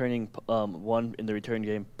to returning one in the return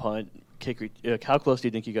game, punt, kick. How close do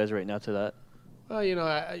you think you guys are right now to that? Well,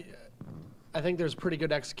 I think there's pretty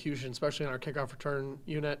good execution, especially in our kickoff return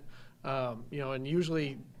unit. And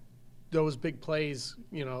usually those big plays,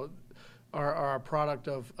 are a product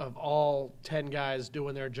of all 10 guys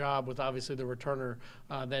doing their job, with obviously the returner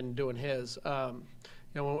then doing his. And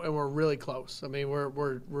we're really close. I mean,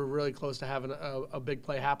 we're really close to having a big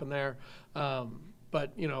play happen there.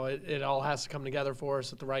 But it all has to come together for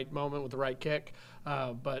us at the right moment with the right kick.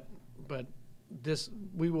 But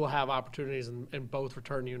we will have opportunities in both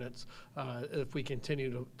return units if we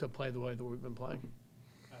continue to play the way that we've been playing.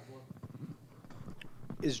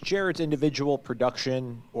 Is Jared's individual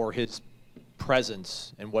production or his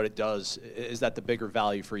presence and what it does, is that the bigger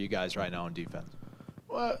value for you guys right now in defense?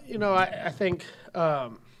 Well, I think,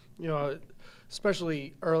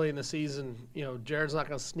 especially early in the season, Jared's not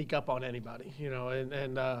going to sneak up on anybody,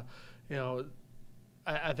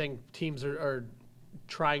 I think teams are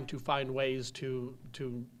trying to find ways to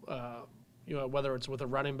whether it's with a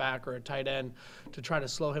running back or a tight end, to try to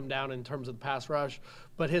slow him down in terms of the pass rush.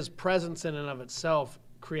 But his presence in and of itself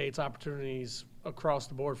creates opportunities across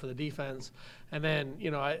the board for the defense. And then,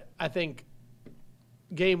 I think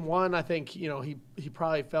game 1, I think, he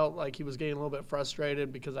probably felt like he was getting a little bit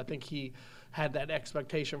frustrated, because I think he had that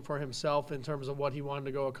expectation for himself in terms of what he wanted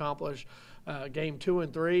to go accomplish. Game 2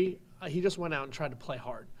 and 3, he just went out and tried to play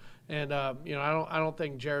hard. And I don't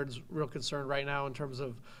think Jared's real concerned right now in terms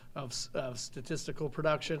of statistical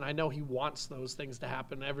production. I know he wants those things to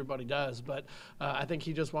happen. Everybody does. But I think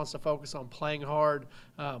he just wants to focus on playing hard,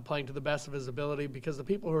 playing to the best of his ability, because the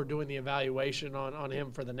people who are doing the evaluation on him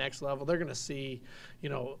for the next level, they're going to see,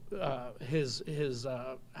 his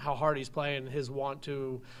how hard he's playing, his want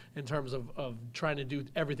to, in terms of trying to do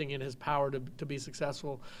everything in his power to be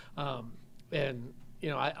successful. And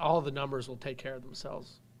all the numbers will take care of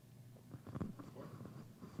themselves.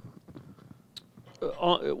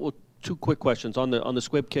 Well, 2 quick questions on the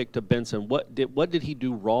squib kick to Benson. What did he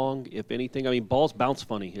do wrong, if anything? I mean, balls bounce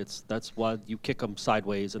funny. That's why you kick them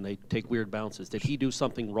sideways and they take weird bounces. Did he do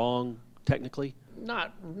something wrong technically?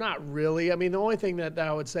 Not really. I mean, the only thing that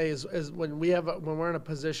I would say is when we're in a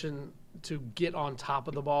position to get on top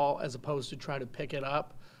of the ball as opposed to try to pick it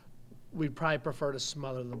up, we'd probably prefer to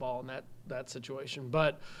smother the ball in that situation.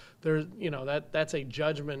 But there's that's a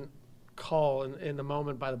judgment call in the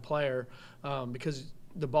moment by the player, because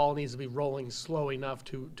the ball needs to be rolling slow enough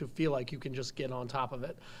to feel like you can just get on top of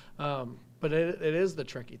it. But it is the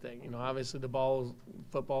tricky thing. Obviously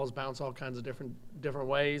footballs bounce all kinds of different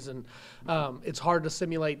ways, and it's hard to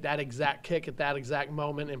simulate that exact kick at that exact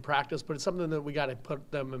moment in practice, but it's something that we got to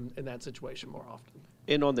put them in that situation more often.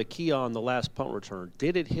 And on the Keon, the last punt return,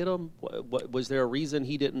 did it hit him? Was there a reason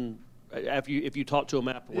he didn't, if you talked to him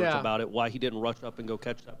afterwards about it, why he didn't rush up and go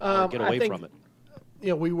catch that ball or get away from it?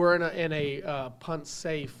 We were in a punt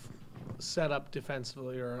safe setup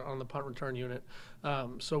defensively, or on the punt return unit,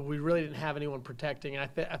 so we really didn't have anyone protecting. And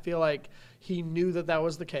I feel like he knew that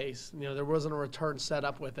was the case. There wasn't a return set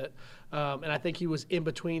up with it, and I think he was in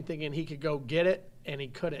between thinking he could go get it he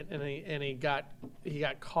couldn't, and he got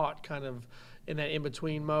caught kind of in that in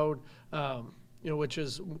between mode. Which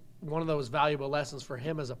is one of those valuable lessons for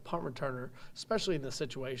him as a punt returner, especially in this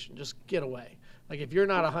situation. Just get away. Like if you're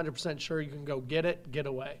not 100% sure you can go get it, get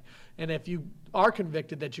away. And if you are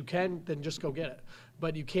convicted that you can, then just go get it.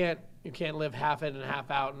 But you can't live half in and half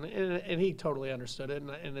out. And he totally understood it,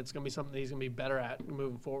 and it's going to be something that he's going to be better at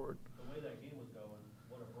moving forward. The way that game was going,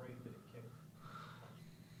 what a break that it kicked.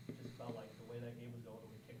 It just felt like the way that game was going, it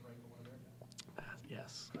would kick right to one of their guys.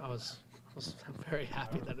 Yes, I was very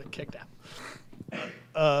happy that it kicked out.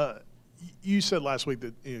 You said last week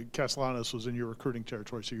that Castellanos was in your recruiting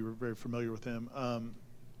territory, so you were very familiar with him.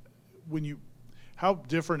 How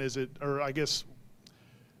different is it? Or I guess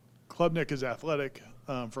Klubnik is athletic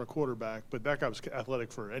for a quarterback, but that guy was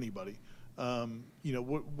athletic for anybody.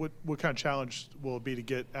 What kind of challenge will it be to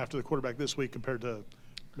get after the quarterback this week compared to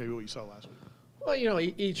maybe what you saw last week? Well,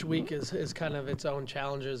 each week is kind of its own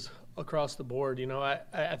challenges across the board.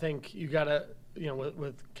 I think you got to,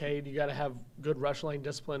 with Cade, you got to have good rush lane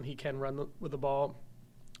discipline. He can run with the ball.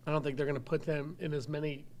 I don't think they're going to put them in as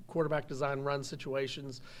many quarterback design run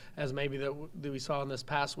situations as maybe that we saw in this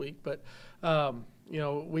past week. But,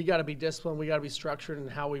 we got to be disciplined. We got to be structured in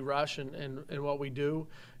how we rush and what we do.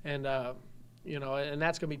 And, and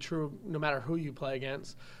that's going to be true no matter who you play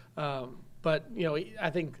against. But I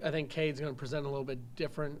think Cade's going to present a little bit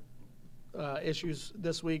different issues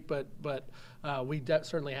this week, but we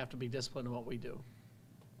certainly have to be disciplined in what we do.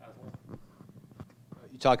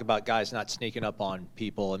 You talk about guys not sneaking up on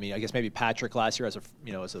people. I mean, I guess maybe Patrick last year as a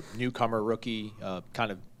newcomer rookie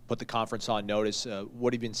kind of put the conference on notice.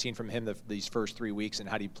 What have you been seeing from him these first 3 weeks, and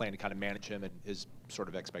how do you plan to kind of manage him and his sort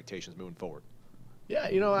of expectations moving forward? Yeah,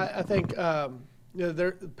 I think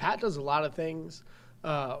Pat does a lot of things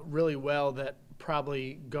really well that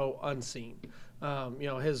probably go unseen.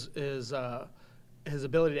 His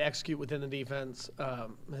ability to execute within the defense,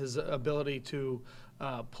 his ability to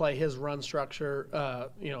play his run structure,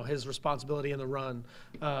 his responsibility in the run.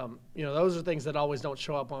 Those are things that always don't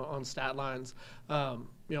show up on stat lines.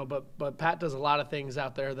 But Pat does a lot of things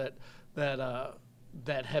out there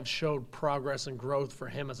that have showed progress and growth for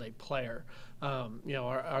him as a player.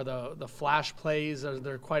 Are the flash plays, are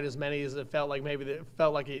there quite as many as it felt like? Maybe it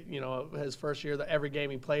felt like his first year that every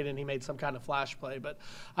game he played in, he made some kind of flash play. But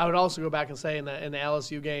I would also go back and say in the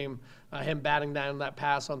LSU game, him batting down that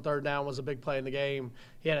pass on third down was a big play in the game.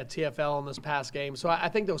 He had a TFL in this past game. So I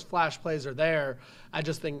think those flash plays are there. I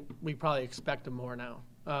just think we probably expect them more now.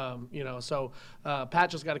 So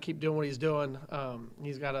Pat just got to keep doing what he's doing.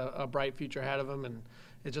 He's got a bright future ahead of him, and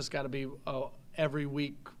it just got to be every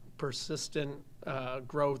week persistent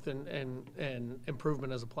growth and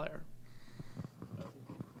improvement as a player.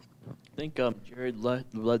 I think Jared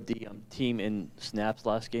led the team in snaps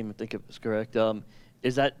last game, I think it was correct.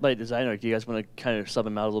 Is that by design, or do you guys want to kind of sub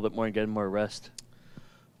him out a little bit more and get him more rest?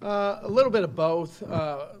 A little bit of both.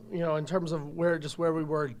 In terms of where we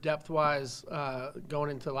were depth-wise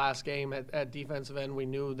going into last game at defensive end, we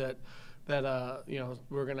knew that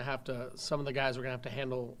we're going to have to. Some of the guys were going to have to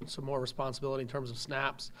handle some more responsibility in terms of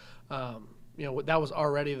snaps. That was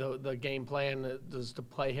already the game plan, was to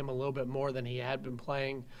play him a little bit more than he had been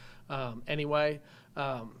playing. Anyway,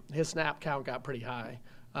 his snap count got pretty high,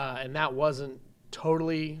 and that wasn't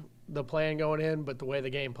totally the plan going in, but the way the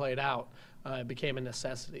game played out. It became a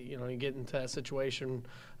necessity. You get into a situation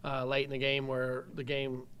late in the game where the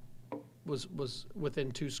game was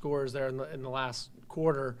within 2 scores there in the last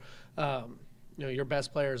quarter. Your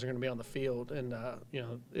best players are going to be on the field, and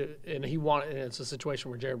and it's a situation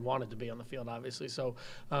where Jared wanted to be on the field, obviously. So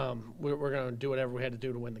we're going to do whatever we had to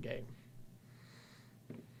do to win the game.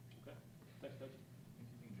 Okay. Thanks, Coach.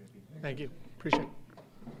 Thank you. Appreciate it.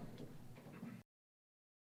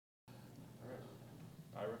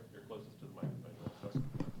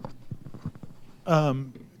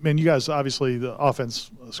 Man, you guys obviously the offense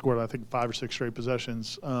scored I think 5 or 6 straight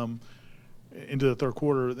possessions into the third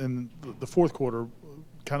quarter. In the fourth quarter,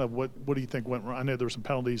 kind of what do you think went wrong? I know there were some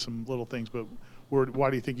penalties, some little things, but why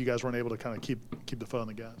do you think you guys weren't able to kind of keep the foot on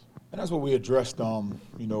the gas? And that's what we addressed.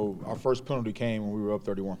 Our first penalty came when we were up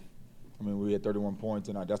 31. I mean, we had 31 points,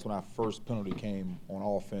 and that's when our first penalty came on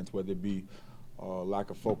offense, whether it be lack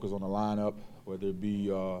of focus on the lineup, whether it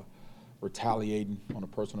be retaliating on a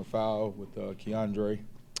personal foul with Keandre.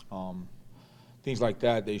 Things like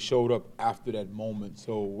that, they showed up after that moment.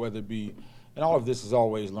 So whether it be, and all of this is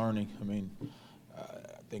always learning. I mean,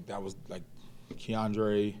 I think that was like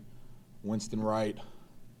Keandre, Winston Wright,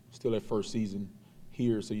 still their first season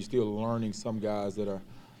here. So you're still learning some guys that are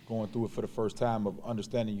going through it for the first time of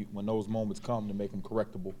understanding when those moments come to make them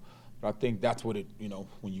correctable. But I think that's what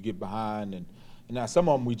when you get behind and And now some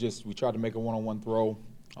of them we tried to make a one-on-one throw,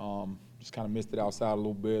 just kind of missed it outside a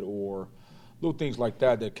little bit, or little things like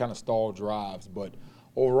that kind of stall drives. But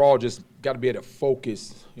overall, just got to be able to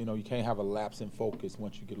focus. You know, you can't have a lapse in focus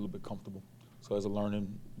once you get a little bit comfortable. So it's a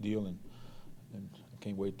learning deal, and I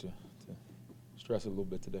can't wait to stress it a little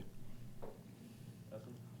bit today.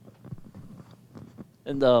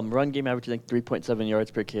 And the run game average, I think, 3.7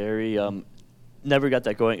 yards per carry. Never got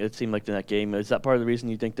that going, it seemed like, in that game. Is that part of the reason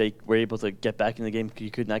you think they were able to get back in the game? You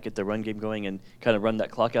could not get the run game going and kind of run that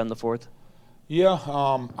clock out in the fourth? Yeah,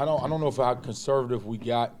 I don't know how conservative we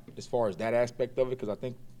got as far as that aspect of it, because I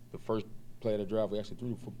think the first play of the drive we actually threw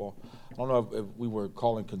the football. I don't know if we were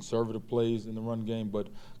calling conservative plays in the run game, but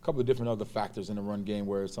a couple of different other factors in the run game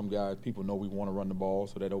where some guys, people know we want to run the ball,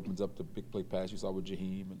 so that opens up the big play pass you saw with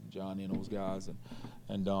Jaheim and Johnny and those guys,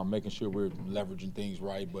 and making sure we're leveraging things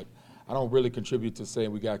right. But I don't really contribute to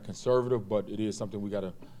saying we got conservative, but it is something we got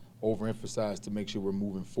to overemphasize to make sure we're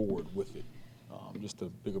moving forward with it, just the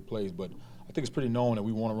bigger plays. But I think it's pretty known that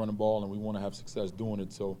we want to run the ball and we want to have success doing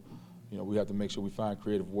it. So, you know, we have to make sure we find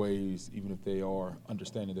creative ways, even if they are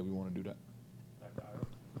understanding that we want to do that. I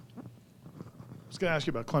was going to ask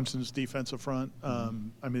you about Clemson's defensive front. I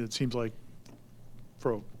mean, it seems like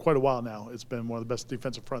for quite a while now, it's been one of the best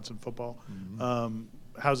defensive fronts in football.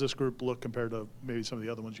 How's this group look compared to maybe some of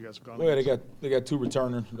the other ones you guys have gone Well, against? they got two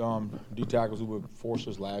returning D tackles who were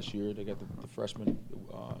forcers last year. They got the freshman,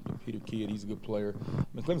 the Peter Kidd. He's a good player. I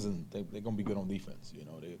mean, Clemson, they're going to be good on defense. You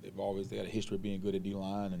know, they got a history of being good at D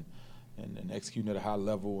line and executing at a high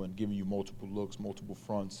level and giving you multiple looks, multiple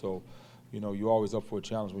fronts. So, you know, you're always up for a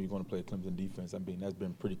challenge when you're going to play a Clemson defense. I mean, that's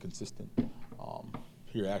been pretty consistent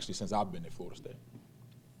here actually since I've been at Florida State.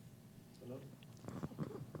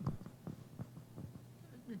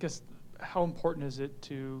 I guess, how important is it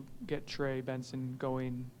to get Trey Benson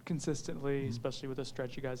going consistently, especially with the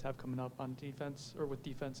stretch you guys have coming up on defense or with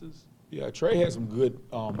defenses? Yeah, Trey had some good.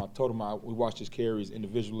 I told him we watched his carries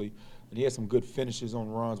individually, and he had some good finishes on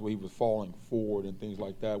runs where he was falling forward and things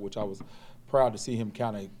like that, which I was proud to see him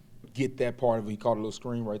kind of get that part of it. He caught a little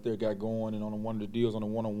screen right there, got going, and on one of the deals on the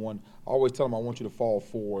one-on-one, I always tell him I want you to fall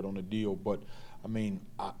forward on the deal. But, I mean,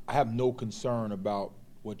 I have no concern about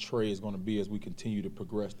what Trey is going to be as we continue to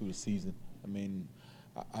progress through the season. I mean,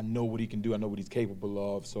 I know what he can do. I know what he's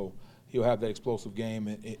capable of. So he'll have that explosive game.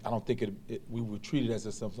 And I don't think we would treat it as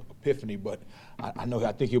some epiphany, but I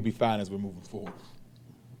think he'll be fine as we're moving forward.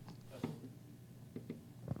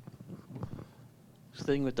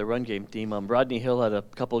 Staying with the run game theme, Rodney Hill had a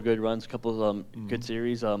couple of good runs, a couple of good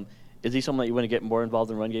series. Is he someone that you want to get more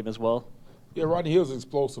involved in run game as well? Yeah, Rodney Hill's an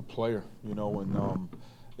explosive player, you know, and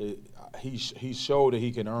he showed that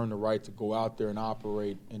he can earn the right to go out there and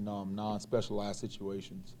operate in non-specialized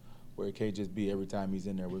situations where it can't just be every time he's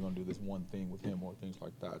in there, we're going to do this one thing with him or things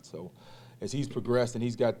like that. So as he's progressed and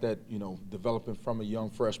he's got that, you know, developing from a young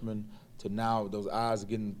freshman to now those eyes are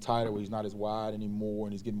getting tighter where he's not as wide anymore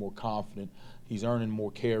and he's getting more confident. He's earning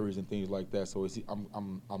more carries and things like that. So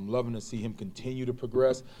I'm loving to see him continue to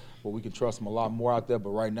progress, but we can trust him a lot more out there.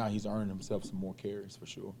 But right now he's earning himself some more carries for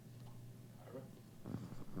sure.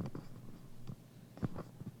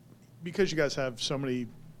 Because you guys have so many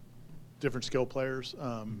different skill players,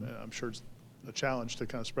 and I'm sure it's a challenge to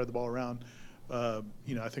kind of spread the ball around.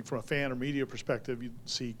 You know, I think from a fan or media perspective, you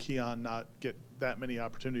see Keon not get that many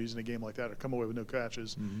opportunities in a game like that or come away with no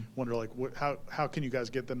catches. Wonder, like, how can you guys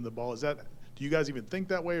get them the ball? Do you guys even think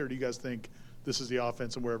that way, or do you guys think this is the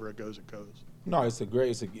offense and wherever it goes, it goes? No, it's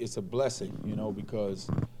a blessing, you know, because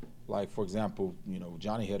 – like, for example, you know,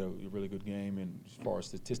 Johnny had a really good game and as far as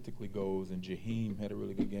statistically goes, and Jaheim had a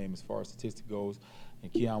really good game as far as statistics goes,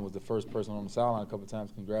 and Keon was the first person on the sideline a couple of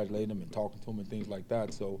times congratulating him and talking to him and things like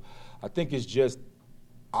that. So I think it's just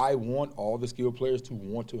I want all the skill players to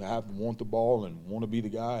want the ball and want to be the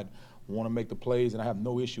guy and want to make the plays, and I have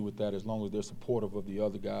no issue with that as long as they're supportive of the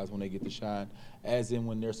other guys when they get to shine, as in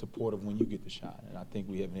when they're supportive when you get to shine. And I think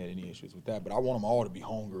we haven't had any issues with that. But I want them all to be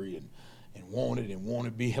hungry and want it and want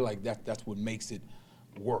to be like that. That's what makes it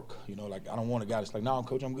work. You know, like I don't want a guy that's like, no,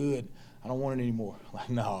 coach, I'm good. I don't want it anymore. Like,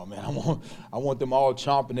 no, man, I want them all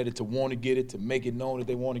chomping at it to want to get it, to make it known that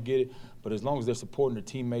they want to get it. But as long as they're supporting their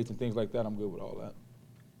teammates and things like that, I'm good with all that.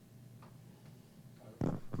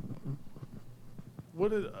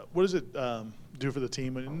 What does it do for the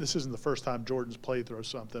team? And this isn't the first time Jordan's played through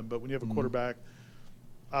something, but when you have a quarterback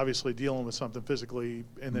obviously dealing with something physically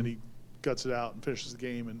and then he guts it out and finishes the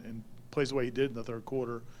game and plays the way he did in the third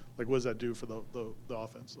quarter, Like, what does that do for the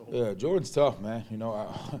offense? The whole Yeah, Jordan's tough, man. You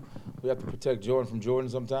know, we have to protect Jordan from Jordan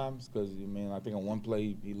sometimes because, I think on one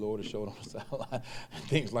play he lowered his shoulder on the sideline and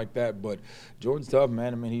things like that. But Jordan's tough,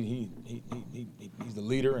 man. I mean, he's the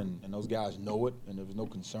leader, and those guys know it, and there was no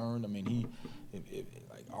concern. I mean,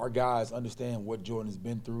 like our guys understand what Jordan has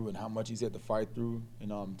been through and how much he's had to fight through,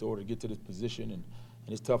 in order to get to this position, and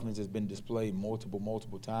his toughness has been displayed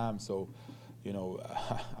multiple times. So,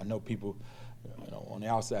 I know people, on the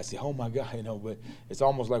outside say, "Oh my God," but it's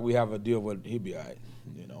almost like we have a deal with he'll be all right,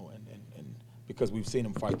 and because we've seen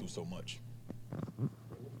him fight through so much.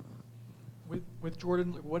 With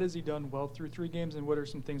Jordan, what has he done well through 3 games, and what are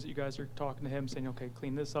some things that you guys are talking to him, saying, okay,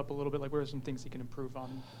 clean this up a little bit? Like, what are some things he can improve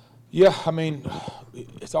on? Yeah, I mean,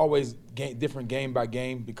 it's always different game by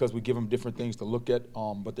game because we give them different things to look at.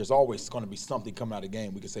 But there's always going to be something coming out of the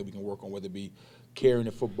game we can say we can work on, whether it be carrying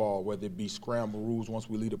the football, whether it be scramble rules once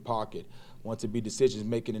we leave the pocket, once it be decisions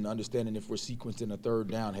making and understanding if we're sequencing a third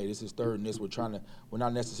down. Hey, this is third and this. We're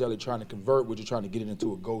not necessarily trying to convert. We're just trying to get it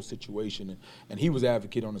into a goal situation. And he was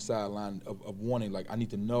advocate on the sideline of wanting, like, I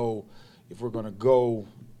need to know if we're going to go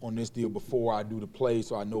on this deal before I do the play,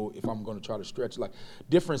 so I know if I'm going to try to stretch. Like,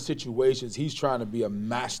 different situations, he's trying to be a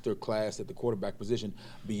master class at the quarterback position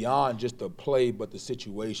beyond just the play but the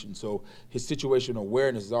situation. So his situational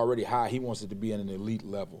awareness is already high. He wants it to be at an elite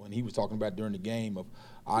level. And he was talking about during the game of,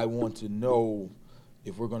 I want to know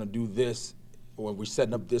if we're going to do this or we're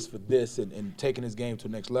setting up this for this, and taking his game to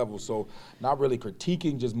the next level. So not really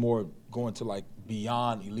critiquing, just more going to, like,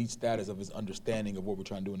 beyond elite status of his understanding of what we're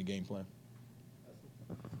trying to do in the game plan.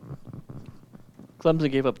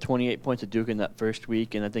 Clemson gave up 28 points to Duke in that first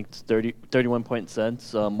week, and I think it's 31 point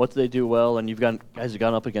since. What do they do well? And guys have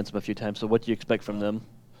gone up against them a few times. So what do you expect from them?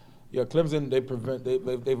 Yeah, Clemson,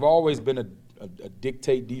 they've always been a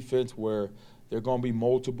dictate defense where they're going to be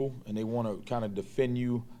multiple, and they want to kind of defend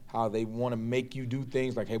you, how they want to make you do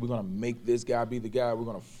things like, hey, we're going to make this guy be the guy. We're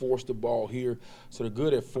going to force the ball here. So they're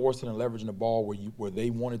good at forcing and leveraging the ball where they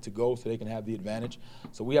want it to go so they can have the advantage.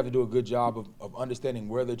 So we have to do a good job of understanding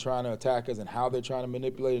where they're trying to attack us and how they're trying to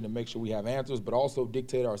manipulate it and make sure we have answers, but also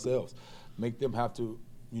dictate ourselves. Make them have to,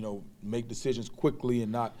 make decisions quickly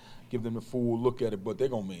and not give them the full look at it. But they're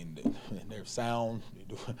going to they're sound.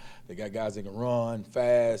 They got guys that can run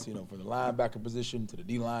fast, from the linebacker position to the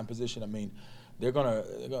D-line position. I mean, they're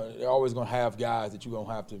always gonna have guys that you're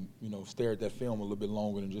gonna have to stare at that film a little bit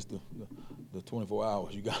longer than just the 24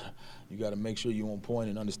 hours. You got to make sure you're on point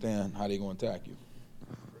and understand how they're gonna attack you.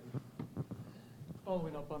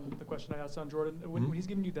 Following up on the question I asked on Jordan, when he's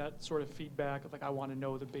giving you that sort of feedback of, like, I want to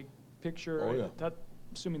know the big picture. Oh, yeah.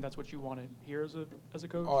 Assuming that's what you want to hear as a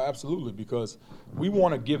coach. Oh, absolutely, because we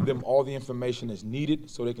want to give them all the information that's needed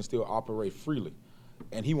so they can still operate freely.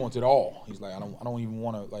 And he wants it all. He's like, I don't even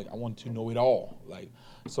want to, I want to know it all.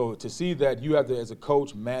 So to see that you have to, as a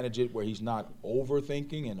coach, manage it where he's not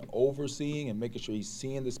overthinking and overseeing and making sure he's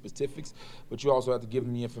seeing the specifics, but you also have to give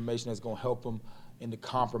him the information that's going to help him in the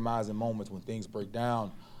compromising moments when things break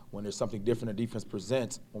down, when there's something different the defense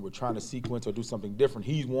presents, when we're trying to sequence or do something different.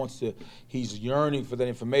 He's yearning for that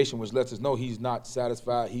information, which lets us know he's not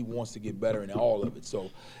satisfied. He wants to get better in all of it.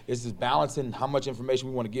 So it's just balancing how much information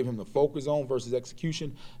we want to give him to focus on versus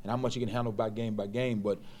execution and how much he can handle by game.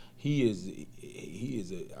 But he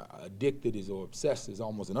is addicted or obsessed is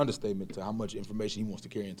almost an understatement to how much information he wants to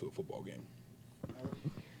carry into a football game.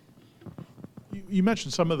 You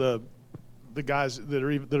mentioned some of the guys that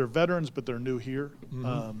are veterans, but they're new here.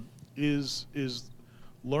 Mm-hmm. Is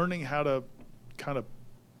learning how to kind of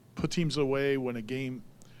put teams away when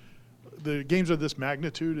the games of this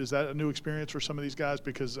magnitude, is that a new experience for some of these guys?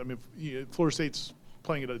 Because, I mean, Florida State's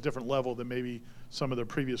playing at a different level than maybe some of their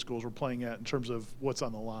previous schools were playing at in terms of what's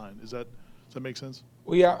on the line. Does that make sense?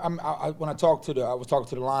 Well, yeah. When I was talking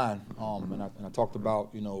to the line, and I talked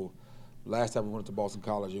about, last time we went to Boston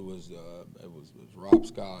College, it was Rob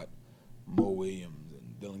Scott, Mo Williams,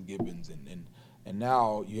 and Dylan Gibbons, and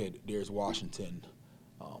now you had Darius Washington,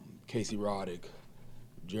 Casey Roddick,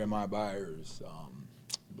 Jeremiah Byers,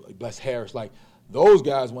 Bless Harris. Like, those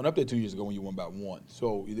guys went up there 2 years ago when you won by 1.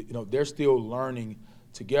 So they're still learning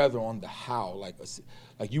together on the how. Like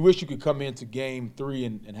you wish you could come into game 3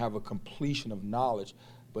 and have a completion of knowledge,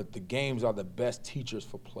 but the games are the best teachers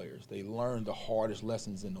for players. They learn the hardest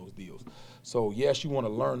lessons in those deals. So yes, you want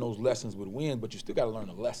to learn those lessons with wins, but you still got to learn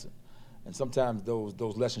a lesson. And sometimes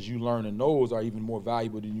those lessons you learn in those are even more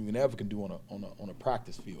valuable than you ever can do on a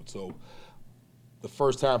practice field. So the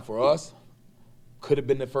first time for us could have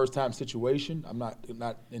been the first time situation. I'm not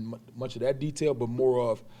in much of that detail, but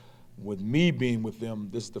more of, with me being with them,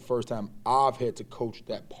 this is the first time I've had to coach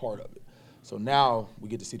that part of it. So now we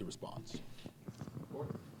get to see the response.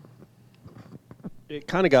 It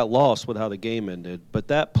kind of got lost with how the game ended, but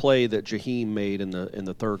that play that Jaheim made in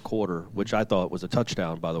the third quarter, which I thought was a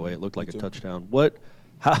touchdown, by the way, it looked like a touchdown.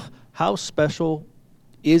 How special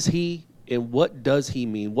is he, and what does he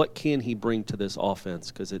mean? What can he bring to this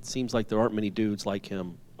offense? Because it seems like there aren't many dudes like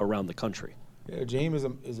him around the country. Yeah, Jaheim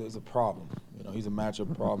is a problem. You know, he's a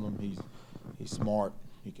matchup problem. He's smart.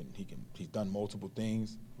 He's done multiple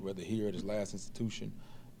things, whether here at his last institution.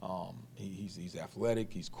 He's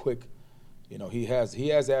athletic. He's quick. You know, he has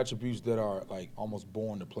attributes that are like almost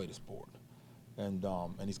born to play the sport, and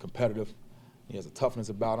he's competitive. He has a toughness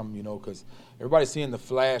about him, you know, because everybody's seeing the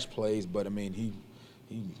flash plays, but I mean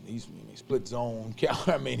he's split zone.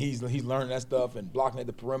 I mean he's learning that stuff and blocking at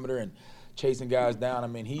the perimeter and chasing guys down. I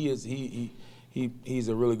mean he's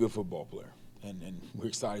a really good football player, and we're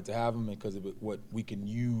excited to have him because of what we can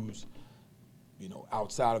use, you know,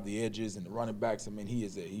 outside of the edges and the running backs. I mean he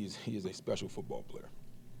is a special football player.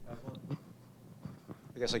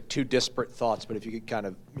 I guess like two disparate thoughts, but if you could kind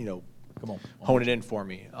of, you know, hone it in for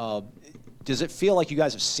me. Does it feel like you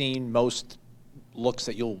guys have seen most looks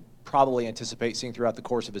that you'll probably anticipate seeing throughout the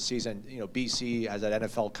course of the season? You know, BC has that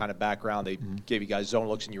NFL kind of background. They gave you guys zone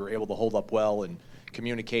looks, and you were able to hold up well and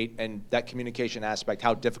communicate. And that communication aspect,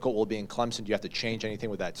 how difficult will it be in Clemson? Do you have to change anything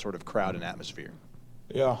with that sort of crowd and atmosphere?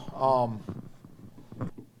 Yeah.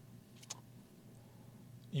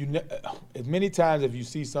 As many times if you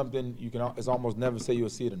see something, it's almost never say you'll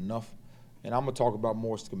see it enough. And I'm gonna talk about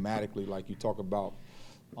more schematically, like you talk about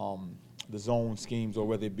the zone schemes, or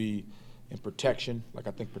whether it be in protection. Like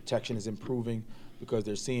I think protection is improving because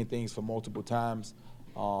they're seeing things for multiple times.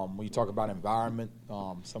 When you talk about environment,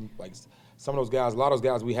 some of those guys, a lot of those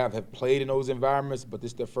guys we have played in those environments, but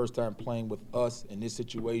this is their first time playing with us in this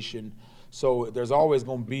situation. So there's always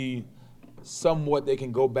gonna be somewhat they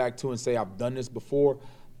can go back to and say, I've done this before,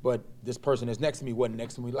 but this person that's next to me wasn't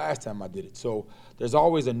next to me last time I did it. So there's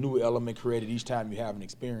always a new element created each time you have an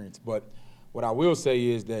experience. But what I will say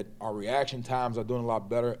is that our reaction times are doing a lot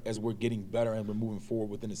better as we're getting better and we're moving forward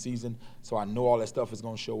within the season. So I know all that stuff is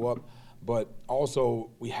going to show up. But also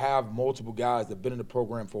we have multiple guys that have been in the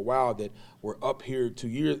program for a while that were up here 2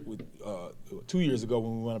 years ago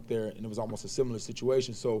when we went up there, and it was almost a similar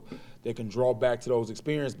situation. So they can draw back to those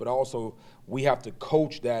experiences, but also we have to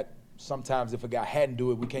coach that. Sometimes if a guy hadn't do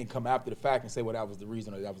it, we can't come after the fact and say, well, that was the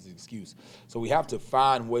reason or that was the excuse. So we have to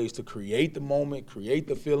find ways to create the moment, create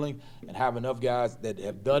the feeling, and have enough guys that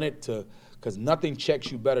have done it because nothing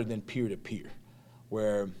checks you better than peer-to-peer,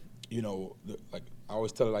 where, you know, like I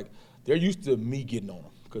always tell it, like, they're used to me getting on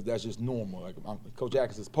them because that's just normal. Like Coach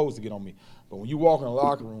Atkins is supposed to get on me. But when you walk in a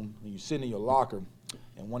locker room and you're sitting in your locker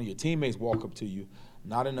and one of your teammates walk up to you,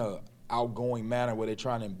 not in a outgoing manner where they're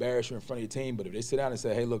trying to embarrass you in front of your team, but if they sit down and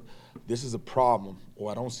say, hey, look, this is a problem,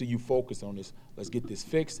 or I don't see you focused on this, let's get this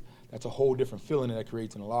fixed, that's a whole different feeling that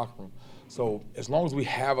creates in the locker room. So as long as we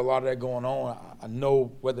have a lot of that going on, I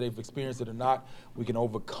know whether they've experienced it or not, we can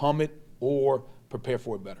overcome it or prepare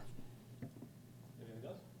for it better.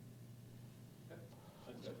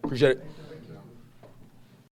 Appreciate it.